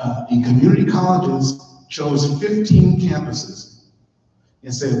 the community colleges chose 15 campuses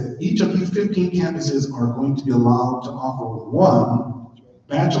and said, each of you 15 campuses are going to be allowed to offer one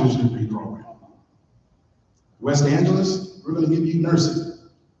bachelor's degree program. West Angeles, we're going to give you nursing.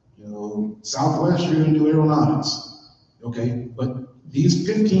 You know, Southwest, you're going to do aeronautics. Okay, but these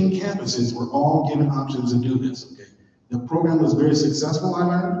 15 campuses were all given options to do this. Okay, the program was very successful, I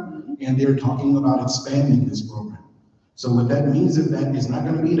learned, and they're talking about expanding this program. So what that means is that it's not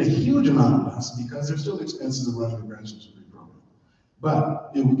going to be a huge amount less, because there's still expenses of running a bachelor's degree program.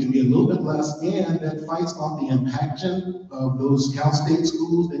 But it can be a little bit less, and that fights off the impaction of those Cal State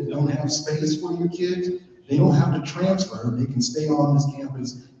schools that don't have space for your kids. They don't have to transfer. They can stay on this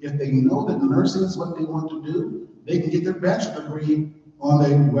campus. If they know that nursing is what they want to do, they can get their bachelor's degree on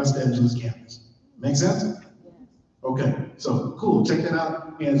the West Angeles campus. Make sense? Okay, so cool, check that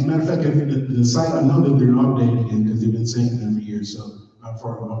out. And as a matter of fact, the site, I know that they're updating it because they've been saying that for years, so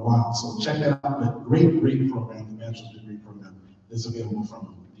for a while. So check that out. But great program, the bachelor's degree program that's available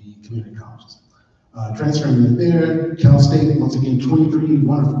from the community colleges. Transferring it there, Cal State, once again, 23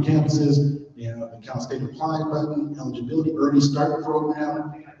 wonderful campuses. They have the Cal State Apply button, eligibility, early start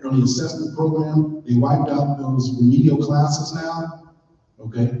program, early assessment program. They wiped out those remedial classes now.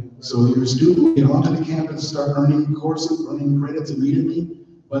 Okay, so your student will get onto the campus, start earning courses, earning credits immediately,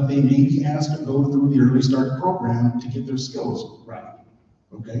 but they may be asked to go through the early start program to get their skills right.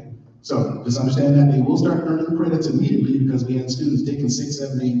 Okay, so just understand that they will start earning credits immediately, because we had students taking 6,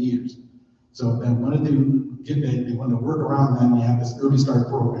 7, 8 years. So they wanted to get that, they wanted to work around that, and they have this early start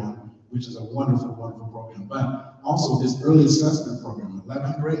program, which is a wonderful, wonderful program. But also this early assessment program,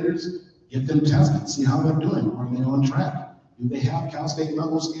 11th graders, get them tested, see how they're doing. Are they on track? Do they have Cal State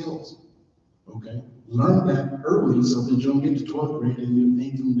level skills? Okay, learn that early so that you don't get to 12th grade and you're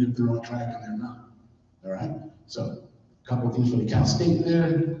thinking if they're on track and they're not. All right, so a couple of things for the Cal State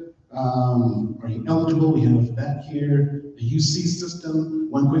there. Are you eligible? We have that here. The UC system,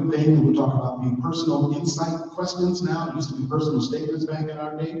 one quick thing, we'll talk about the personal insight questions now. It used to be personal statements back in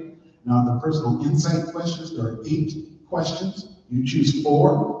our day. Now the personal insight questions, there are 8 questions. You choose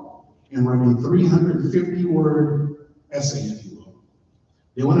 4 and write a 350-word essay, if you will.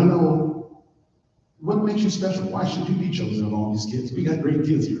 They want to know, what makes you special? Why should you be chosen of all these kids? We got great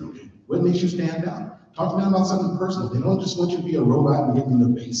kids here, okay? What makes you stand out? Talk to them about something personal. They don't just want you to be a robot and give them the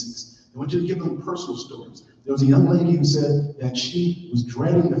basics. They want you to give them personal stories. There was a young lady who said that she was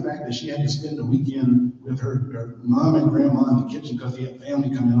dreading the fact that she had to spend the weekend with her mom and grandma in the kitchen because they had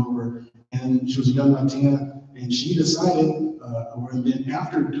family coming over. And she was a young Latina, and she decided, and then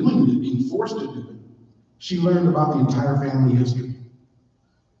after doing it, being forced to do it, she learned about the entire family history.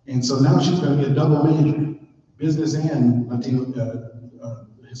 And so now she's going to be a double major, business and Latino,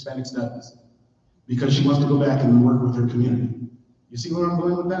 Hispanic studies, because she wants to go back and work with her community. You see where I'm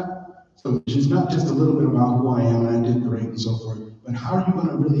going with that? So she's not just a little bit about who I am and I did great and so forth, but how are you going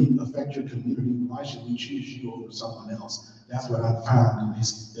to really affect your community? Why should we choose you over someone else? That's what I found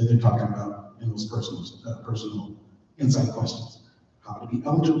that they're talking about in those personal insight questions. How to be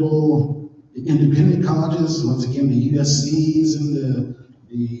eligible, the independent colleges, once again, the USCs and the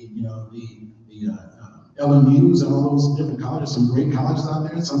LMUs and all those different colleges, some great colleges out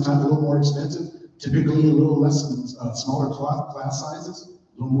there, sometimes a little more expensive, typically a little less, smaller class sizes,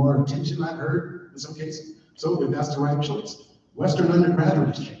 a little more attention I've heard in some cases. So if that's the right choice. Western Undergraduate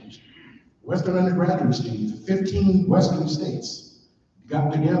Exchange. Western Undergraduate Exchange, 15 Western states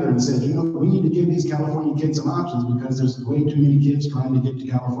got together and said, you know, we need to give these California kids some options because there's way too many kids trying to get to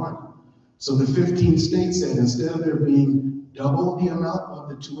California. So the 15 states said instead of there being double the amount of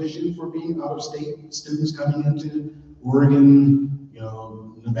the tuition for being out-of-state students coming into Oregon, you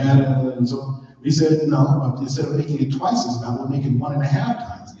know, Nevada, and so on, we said no, instead of making it twice as amount, we'll make it 1.5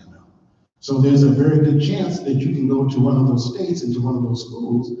 times the amount. So there's a very good chance that you can go to one of those states, into one of those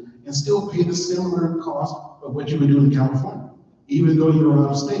schools, and still pay the similar cost of what you would do in California, even though you're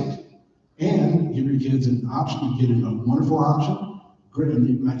out of state. And give your kids an option, you get a wonderful option. Great,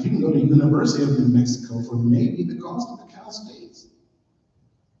 like you can go to University of New Mexico for maybe the cost of the Cal States.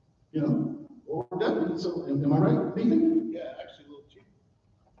 You know, or definitely, so am I right, Nathan? Yeah, actually a little cheap.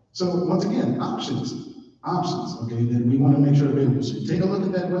 So once again, options, okay, that we want to make sure available. So take a look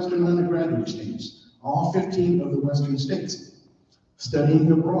at that Western Undergraduate Exchange, all 15 of the Western states.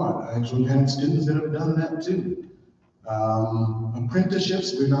 Studying abroad, I actually had students that have done that too.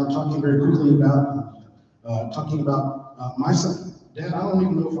 Apprenticeships, we're now talking very quickly about my son. Dad, I don't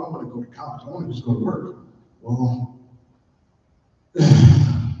even know if I want to go to college. I want to just go to work. Well,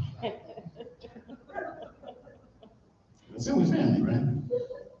 it's only family, right?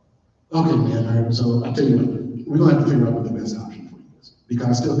 Okay, man, all right, so I'll tell you what, we're gonna have to figure out what the best option for you is, because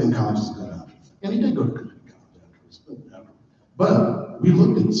I still think college is a good option. And he did go to community college afterwards. But we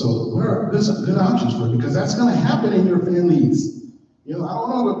looked at, so where are good options for it? Because that's gonna happen in your families. You know, I don't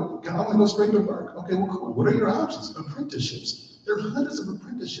know, I want to go straight to work. Okay, well, cool. What are your options? Apprenticeships. There are hundreds of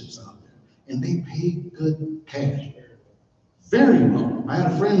apprenticeships out there, and they pay good cash. Very well. I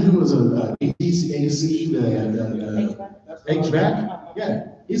had a friend who was a HVAC, HVAC. Yeah.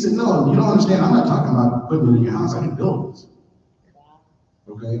 He said, no, you don't understand. I'm not talking about equipment in your house. I can build this.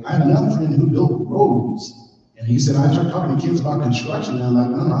 Okay. I had another friend who built roads, and he said, I started talking to kids about construction, and I'm like,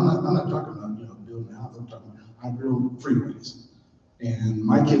 no, I'm not talking about building a house. I'm talking about I build freeways. And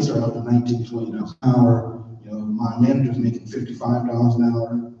my kids are up to $19, $20 an hour. You know, my manager's making $55 an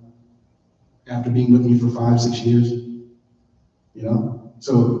hour after being with me for 5-6 years. You know,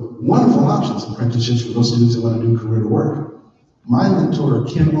 so wonderful options, apprenticeships for those students that want to do career work. My mentor,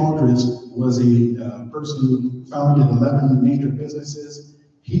 Ken Aldridge, was a person who founded 11 major businesses.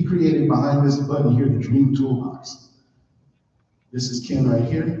 He created behind this button here the Dream Toolbox. This is Ken right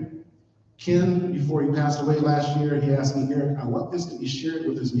here. Ken, before he passed away last year, he asked me, Eric, I want this to be shared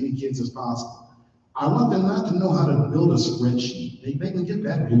with as many kids as possible. I want them not to know how to build a spreadsheet. They can get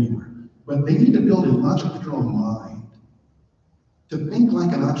that anywhere, but they need to build an entrepreneurial mind, to think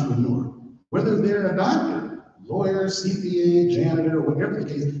like an entrepreneur, whether they're a doctor, lawyer, CPA, janitor, whatever the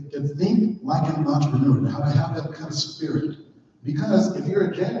case, to think like an entrepreneur, how to have that kind of spirit. Because if you're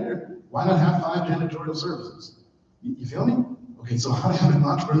a janitor, why not have 5 janitorial services? You feel me? Okay, so how to have an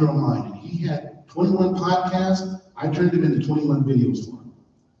entrepreneurial mind. And he had 21 podcasts. I turned them into 21 videos for him.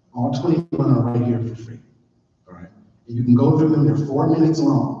 All 21 are right here for free. All right. And you can go through them. They're 4 minutes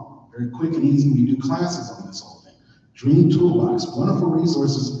long. Very quick and easy. We do classes on this whole thing. Dream Toolbox, wonderful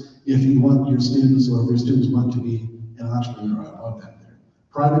resources if you want your students, or if your students want to be an entrepreneur. I love that there.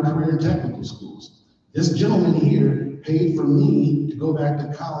 Private career and technical schools. This gentleman here paid for me to go back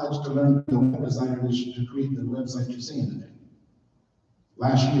to college to learn the web designer to create the website you're seeing today.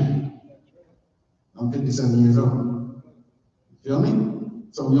 Last year. I'm 57 years old. Feel me?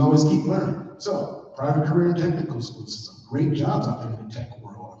 So we always keep learning. So, private career and technical schools, some great jobs out there in the tech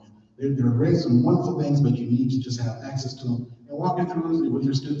world. There are great, some wonderful things, but you need to just have access to them and walk it through with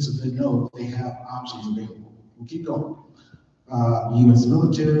your students so they know they have options available. We'll keep going. U.S.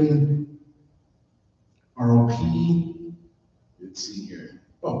 military, ROP, let's see here.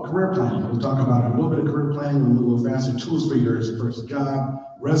 Oh, career planning. We'll talk about a little bit of career planning, a little faster. Tools for your first job,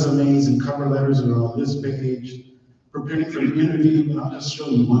 resumes and cover letters are on this page. Preparing for your interview, and I'll just show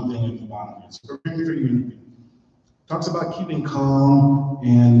you one thing at the bottom. It's preparing for your interview. Talks about keeping calm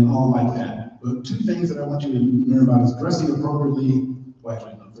and all like that. But 2 things that I want you to learn about is dressing appropriately. Well,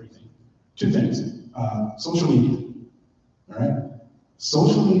 actually, no, 3 things. 2 things. Social media. All right.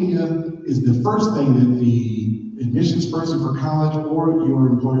 Social media is the first thing that the admissions person for college or your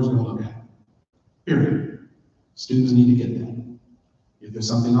employer is going to look at. Period. Students need to get that. If there's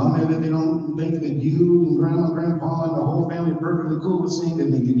something on there that they don't think that you and grandma, grandpa, and the whole family are perfectly cool with seeing,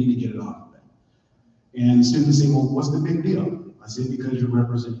 then you need to get it off of them. And students say, well, what's the big deal? I said, because you're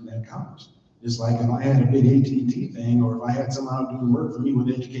representing that college. Just like if I had a big AT&T thing, or if I had someone out doing work for me with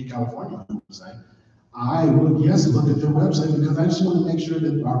Educate California on the website, I would, yes, look at their website because I just want to make sure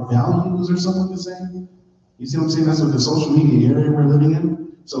that our values are somewhat the same. You see what I'm saying? That's what the social media area we're living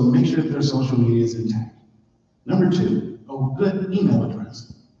in. So make sure that their social media is intact. Number two, a good email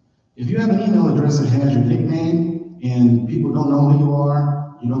address. If you have an email address that has your nickname and people don't know who you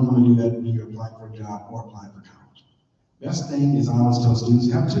are, you don't want to do that when you're applying for a job or applying for college. Best thing is I always tell students,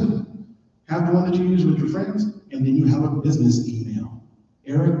 have two. Have the one that you use with your friends, and then you have a business email,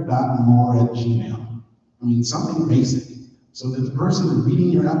 eric.moore@gmail. I mean, something basic, so that the person reading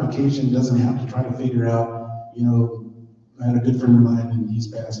your application doesn't have to try to figure out, you know, I had a good friend of mine, and he's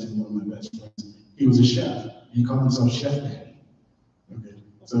passed through, one of my best friends. He was a chef, and he called himself Chef Daddy. Okay,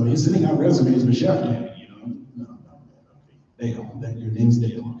 so he's sending out resumes for Chef Daddy, you know. No, okay. Dale, that your name's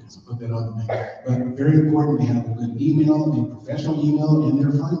Dale, okay, so put that on the thing. But very important to have a good email, a professional email, and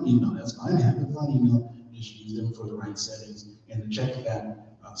their fun email. That's fine, have a fun email, just use them for the right settings, and to check that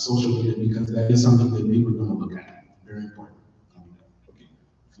social media, because that is something that people are going to look at. Very important. Okay,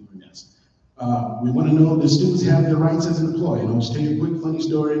 next. We want to know that students have their rights as an employee. And I'll just tell you a quick funny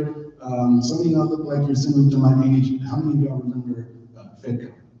story. Some of y'all look like you're similar to my age. How many of y'all remember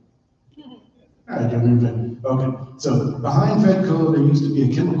FedCo? All right, y'all remember that. Okay, so behind FedCo, there used to be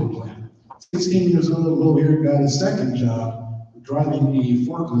a chemical plant. 16 years old, little Eric got his second job driving a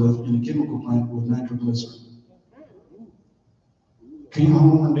forklift in a chemical plant with nitroglycerin. Came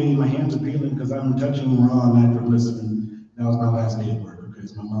home one day, my hands are peeling because I've been touching raw nitroglycerin. That was my last day at work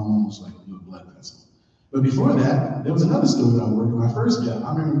because my mom almost like blew a blood vessel. But before that, there was another store that I worked at. My first job,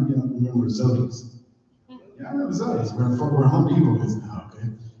 I remember Zoe's. Yeah, I remember Zoe's. We're Home Depot is now, okay?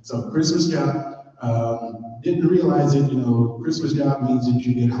 So Christmas job, didn't realize it, you know, Christmas job means that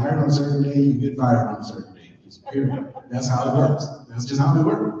you get hired on a certain day, you get fired on a certain day. It's period. That's how it works. That's just how it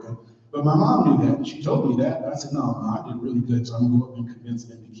works, okay? But my mom knew that, and she told me that, and I said, no, I did really good, so I'm gonna go up and convince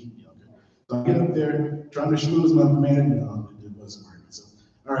them to keep me, okay? So I get up there, trying to schmooze my man, no, it wasn't working. So,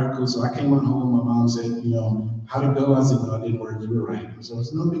 all right, cool, so I came on home, my mom said, you know, how'd it go? I said, no, it didn't work, you were right. So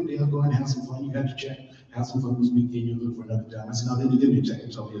it's no big deal, go ahead and have some fun, you got your check, have some fun this weekend, you'll look for another job. I said, no, they didn't give me a check,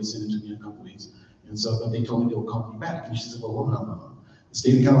 they told me to send it to me in a couple weeks. And so, but they told me they would call me back, and she said, well, hold on. The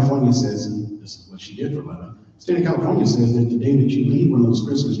state of California says, and this is what she did for a living, the state of California says that the day that you leave one of those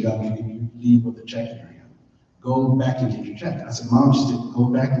Christmas jobs, you leave with a check in your hand. Go back and get your check. I said, Mom, she said, go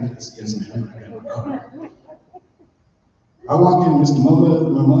back and get this. Yes, ma'am. I walk in, Mr. Mola,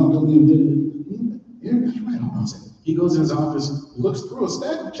 my mom told me, yeah, that's right. Hold on a second. He goes in his office, looks through a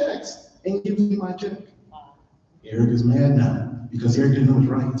stack of checks, and gives me my check. Eric is mad now because Eric didn't know his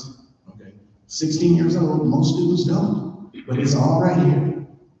rights. Okay, 16 years old, most students don't, but it's all right here.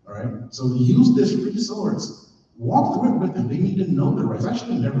 All right, so use this resource. Walk through it with them. They need to know their rights. I should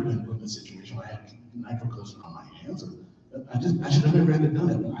have never been put in a situation where I had nitroglycerin on my hands. I should have never had to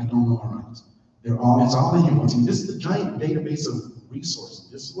done it, but I don't know my rights. It's all in here. See, this is the giant database of resources.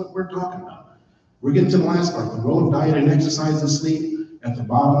 This is what we're talking about. We're getting to the last part, the role of diet and exercise and sleep. At the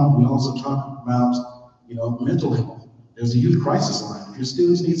bottom, we also talk about, you know, mental health. There's a youth crisis line. If your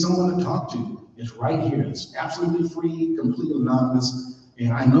students need someone to talk to, it's right here. It's absolutely free, completely anonymous.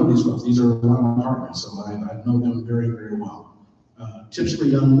 And I know these folks. These are one of my partners, so I know them very, very well. Tips for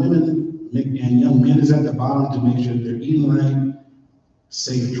young women and young men is at the bottom to make sure they're eating right,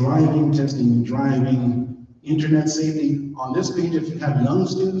 safe driving, testing driving, internet safety. On this page, if you have young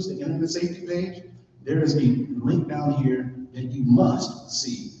students, the internet safety page, there is a link down here that you must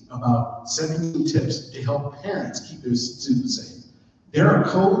see about 17 tips to help parents keep their students safe. There are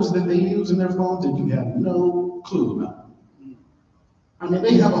codes that they use in their phones that you have no clue about. I mean,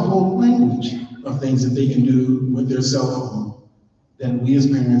 they have a whole language of things that they can do with their cell phone that we as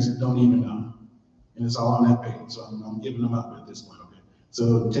parents don't even know. And it's all on that page, so I'm giving them up at this point, okay?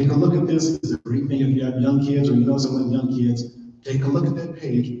 So take a look at this. It's a great thing if you have young kids or you know someone with young kids. Take a look at that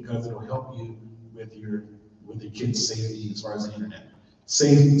page because it'll help you with your kids' safety as far as the internet.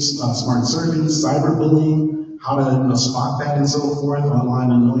 Safe, smart surfing, cyberbullying, how to spot that and so forth,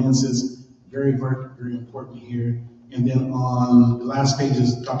 online annoyances, very, very, very important here. And then on the last page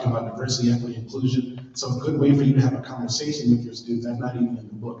is talking about diversity, equity, inclusion. So a good way for you to have a conversation with your students, that's not even in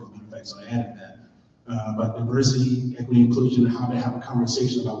the book, as a matter of fact, so I added that. But diversity, equity, inclusion, how to have a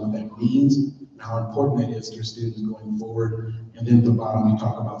conversation about what that means. and how important that is to your students going forward. And then at the bottom, we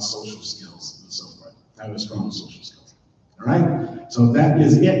talk about social skills and so forth. I have a strong social skills. All right, so that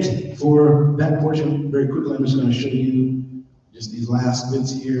is it for that portion. Very quickly, I'm just going to show you just these last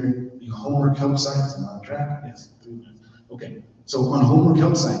bits here. The homework help sites. Am I on track? Yes, 3 minutes. Okay, so on homework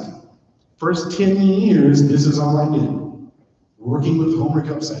help site, first 10 years, this is all I did. Working with homework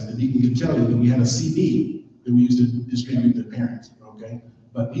help site, and you can tell you that we had a CD that we used to distribute to parents, okay?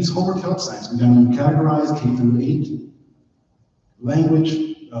 But these homework help sites, we got them categorized K through 8,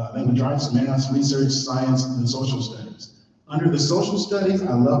 language arts, math, research, science, and social studies. Under the social studies,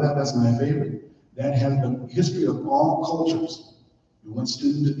 I love that, that's my favorite. That has the history of all cultures. We want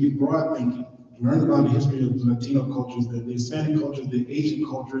students to be broad thinking, learn about the history of the Latino cultures, the Hispanic cultures, the Asian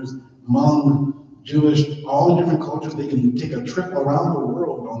cultures, Hmong, Jewish, all the different cultures. They can take a trip around the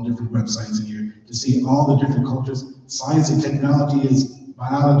world on different websites in here to see all the different cultures. Science and technology is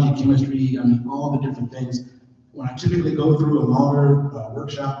biology, chemistry, I mean, all the different things. When I typically go through a longer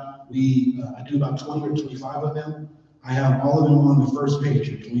workshop, I do about 20 or 25 of them. I have all of them on the first page,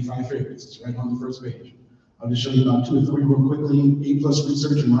 25 favorites, it's right on the first page. I'll just show you about 2 or 3 real quickly. A+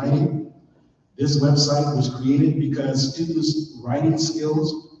 research and writing. This website was created because students' writing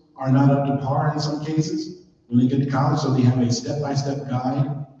skills are not up to par in some cases when they get to college, so they have a step-by-step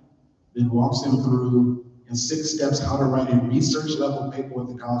guide that walks them through in 6 steps how to write a research level paper at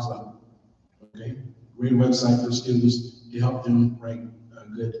the college level. Okay, great website for students to help them write a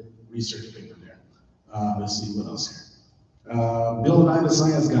good research paper there. Let's see what else here. Bill Nye, the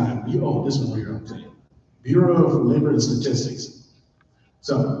Science Guide. Oh, this one here, I'll tell you. Bureau of Labor and Statistics.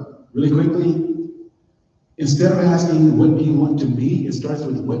 So, really quickly, instead of asking what do you want to be, it starts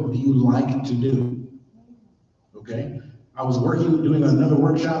with what do you like to do. Okay? I was doing another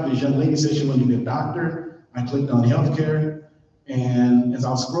workshop. This young lady said she wanted to be a doctor. I clicked on healthcare, and as I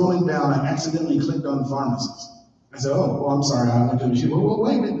was scrolling down, I accidentally clicked on pharmacist. I said, oh, I'm sorry, I went to the machine. Well,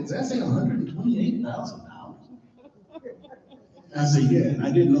 wait a minute, does that say $128,000? I said, yeah,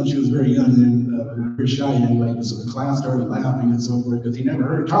 I didn't know she was very young and very shy young lady, so the class started laughing and so forth because he never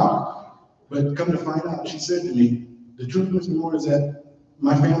heard her talk. But come to find out, she said to me, the truth, Mr. Moore, is that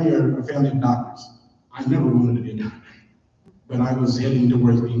my family are a family of doctors. I never wanted to be a doctor, but I was heading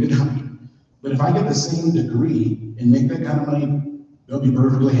towards being a doctor. But if I get the same degree and make that kind of money, they'll be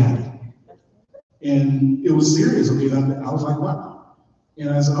perfectly happy. And it was serious, okay? I was like, wow. And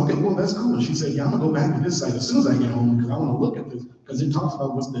I said, okay, well, that's cool. And she said, yeah, I'm gonna go back to this site as soon as I get home because I want to look at this, because it talks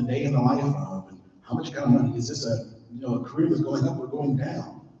about what's the day in the life of, and how much kind of money is this a career that's going up or going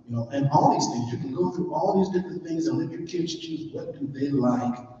down, and all these things. You can go through all these different things and let your kids choose what do they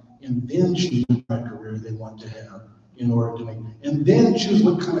like, and then choose what kind of career they want to have in order to make, and then choose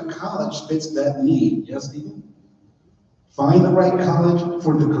what kind of college fits that need. Yes, Stephen? Find the right college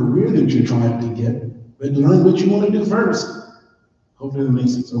for the career that you're trying to get, but learn what you want to do first. Hopefully that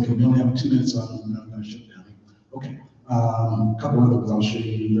makes sense. Okay, we only have 2 minutes, so I'm not going to shut down. Okay, a couple other ones I'll show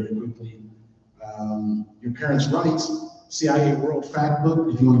you very quickly. Your Parents' Rights, CIA World Fact Book.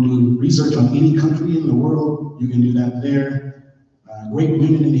 If you want to do research on any country in the world, you can do that there. Great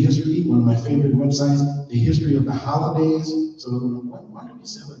Women in History, one of my favorite websites. The history of the holidays. So why do we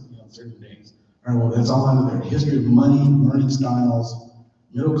celebrate certain days? All right, well, that's all under there. History of money, learning styles,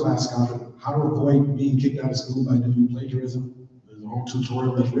 middle class scholarship, how to avoid being kicked out of school by doing plagiarism. There's a whole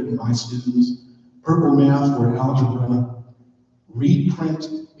tutorial that's written by students. Purple Math for algebra. Reprint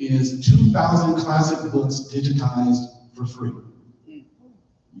is 2,000 classic books digitized for free.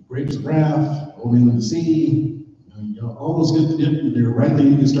 Grapes of Wrath, Old Man of the Sea, all those good things. They're right there.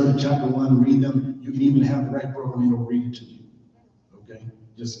 You can start at chapter 1, read them. You can even have the right program, it'll read it to you. Okay?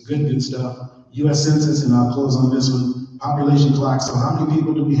 Just good stuff. U.S. Census, and I'll close on this one. Population clock. So how many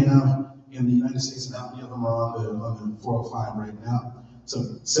people do we have in the United States, and how many of them are on the 405 right now? So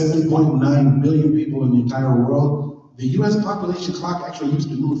 70.9 billion people in the entire world. The U.S. population clock actually used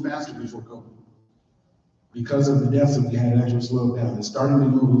to move faster before COVID. Because of the deaths that we had, it actually slowed down. It's starting to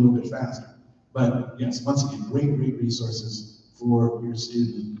move a little bit faster. But yes, once again, great resources for your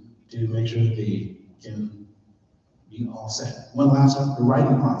student to make sure that they can be all set. One last one, the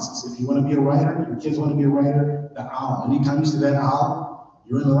writing process. If you want to be a writer, your kids want to be a writer, the OWL. Anytime you see that OWL,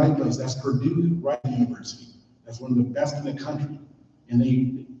 you're in the right place. That's Purdue Writing University. That's one of the best in the country. And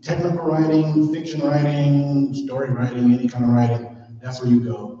they, technical writing, fiction writing, story writing, any kind of writing, that's where you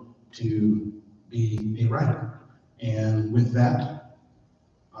go to be a writer. And with that,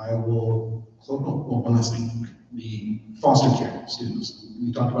 I will close. Oh, one last thing. The foster care students.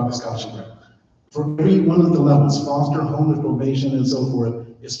 We talked about the scholarship, right? For every one of the levels, foster, homeless, probation, and so forth,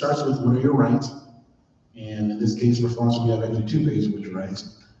 it starts with what are your rights? And in this case, for foster, we have actually 2 pages, which are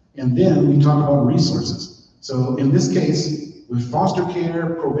rights. And then we talk about resources. So in this case, with foster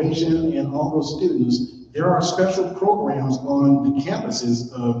care, probation, and all those students, there are special programs on the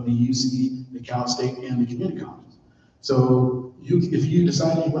campuses of the UC, the Cal State, and the community colleges. So if you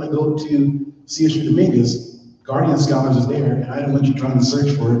decide you want to go to CSU Dominguez, Guardian Scholars is there, and I don't want you trying to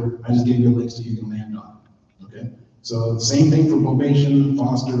search for it. I just gave you a list that you can land on. Okay? So same thing for probation,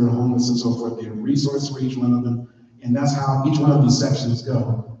 foster, homeless, and so forth. They have resources for each one of them, and that's how each one of these sections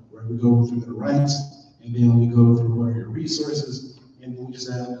go. Where we go through the rights, and then we go through what are your resources, and then we just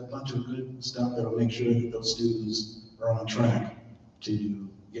add a bunch of good stuff that'll make sure that those students are on track to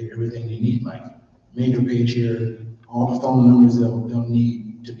get everything they need, like major page here, all the phone numbers they'll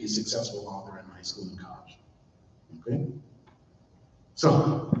need to be successful while they're in high school and college. Okay?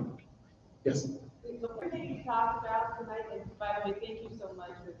 So, yes? Everything you talked about tonight, and by the way, thank you so much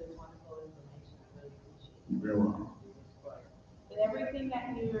for this wonderful information. I really appreciate it. You're very welcome. But everything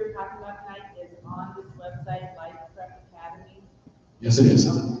that you were talking about tonight is on this website, Life Prep Academy. Yes, it is.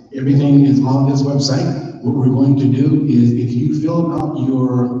 Everything is on this website. What we're going to do is, if you fill out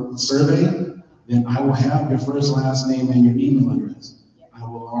your survey, then I will have your first, last name, and your email address. I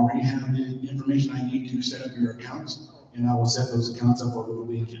will already have the information I need to set up your accounts, and I will set those accounts up over the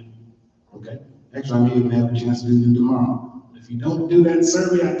weekend. Okay? Actually, I may even have a chance to do them tomorrow. If you don't do that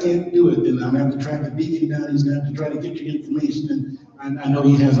survey, I can't do it. Then I'm going to have to track the deacon down. He's going to have to try to get your information. And I know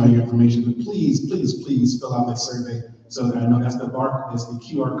he has all your information, but please, please, please fill out that survey so that I know that's the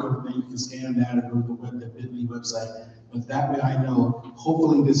QR code thing. You can scan that or go to the Bitly website. But that way I know,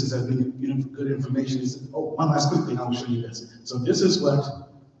 hopefully this is good information. Oh, one last quick thing, I will show you this. So this is what,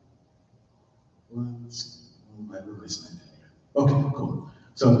 okay, cool.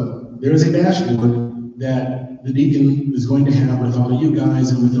 So there's a dashboard that the deacon is going to have with all of you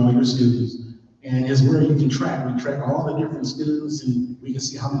guys and with all your students. And is where you can track. We track all the different students, and we can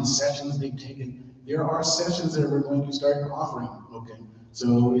see how many sessions they've taken. There are sessions that we're going to start offering, okay?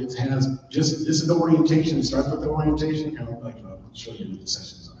 So it has this is the orientation. It starts with the orientation. I'll show you what the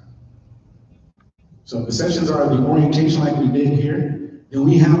sessions are. So the sessions are the orientation like we did here. Then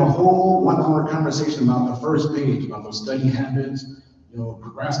we have a whole 1 hour conversation about the first page, about those study habits,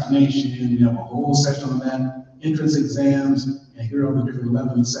 procrastination. We have a whole session on that, entrance exams, and here are the different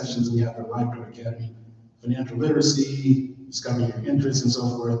 11 sessions we have for Life Prep Academy. Financial literacy, discovering your interests, and so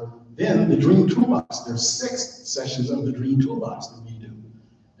forth. Then the Dream Toolbox. There's 6 sessions of the Dream Toolbox that we do.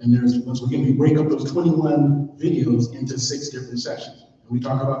 And once again, we break up those 21 videos into 6 different sessions. And we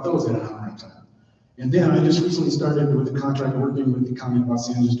talk about those at an hour at a time. And then I just recently started with a contract working with the County of Los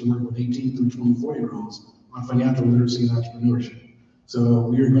Angeles to work with 18 through 24-year-olds on financial literacy and entrepreneurship. So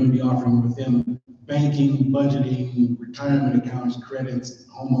we are going to be offering with them banking, budgeting, retirement accounts, credits,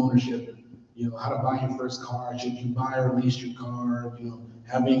 home ownership, how to buy your first car, should you buy or lease your car,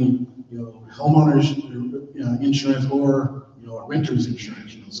 having, homeowners insurance or, renter's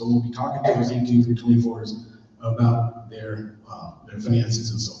insurance. So we'll be talking to those 18 through 24s about their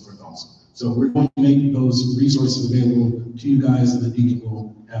finances and so forth also. So we're going to make those resources available to you guys, and the deacon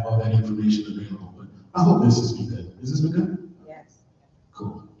will have all that information available. But I hope this has been good. Has this been good? Yes.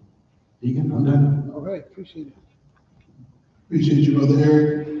 Cool. Deacon, I'm done. All right, appreciate it. Appreciate you, Brother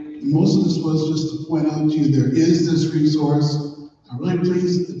Eric. Most of this was just to point out to you, there is this resource. I'm really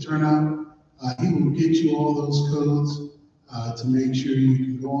pleased with the turnout. He will get you all those codes to make sure you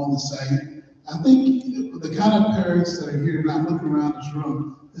can go on the site. I think the kind of parents that are here, and I'm looking around this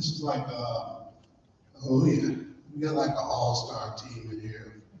room, this is like, oh yeah, we got like an all-star team in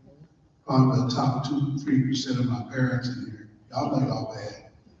here. Probably the top 2-3% of my parents in here. Y'all know y'all bad.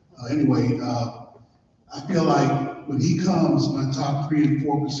 Anyway, I feel like when he comes, my top 3 and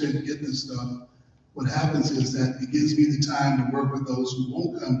 4% get this stuff. What happens is that it gives me the time to work with those who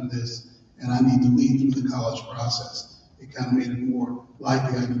won't come to this, and I need to lead through the college process. It kind of made it more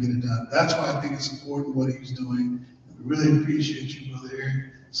likely I can get it done. That's why I think it's important what he's doing. We really appreciate you, Brother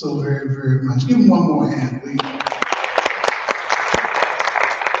Eric, so very, very much. Give him one more hand, please.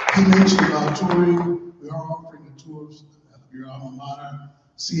 He mentioned about touring. We are offering the tours at your alma mater,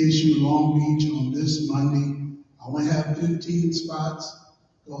 CSU Long Beach, on this Monday. I only have 15 spots.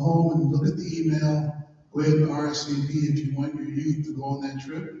 Go home and look at the email. Go ahead and RSVP if you want your youth to go on that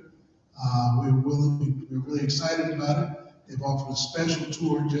trip. We're really excited about it. They've offered a special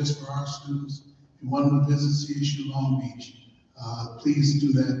tour just for our students. If you want them to visit CSU Long Beach, please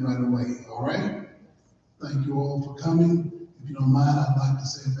do that right away, all right? Thank you all for coming. If you don't mind, I'd like to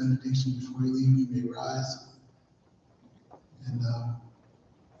say a benediction before you leave. You may rise. And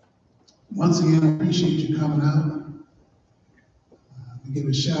once again, I appreciate you coming out. We give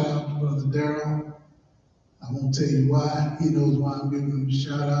a shout out to Brother Darrell. I won't tell you why. He knows why I'm giving him a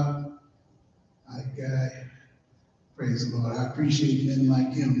shout out. Praise the Lord. I appreciate men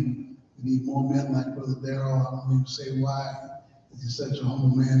like him. We need more men like Brother Darrell. I don't even say why. He's such a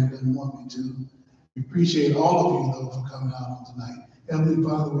humble man who doesn't want me to. We appreciate all of you, though, for coming out on tonight. Heavenly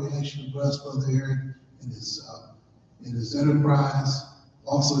Father, we ask you to bless Brother Eric in his enterprise,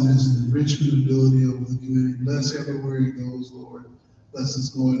 also in his enrichment ability over the community. Bless everywhere he goes, Lord. Bless his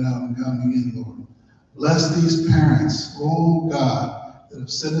going out and coming in, Lord. Bless these parents, oh God, that have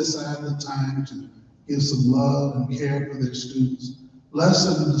set aside the time to give some love and care for their students. Bless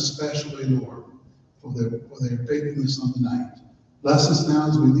them in a special way, Lord, for their faithfulness on the night. Bless us now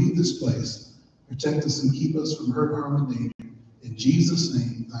as we leave this place. Protect us and keep us from hurt, harm, and danger. In Jesus'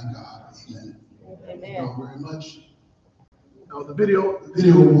 name, thank God. Amen. Amen. Thank you all very much. Now, the video The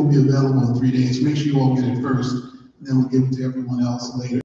video will be available in 3 days. Make sure you all get it first, and then we'll give it to everyone else later.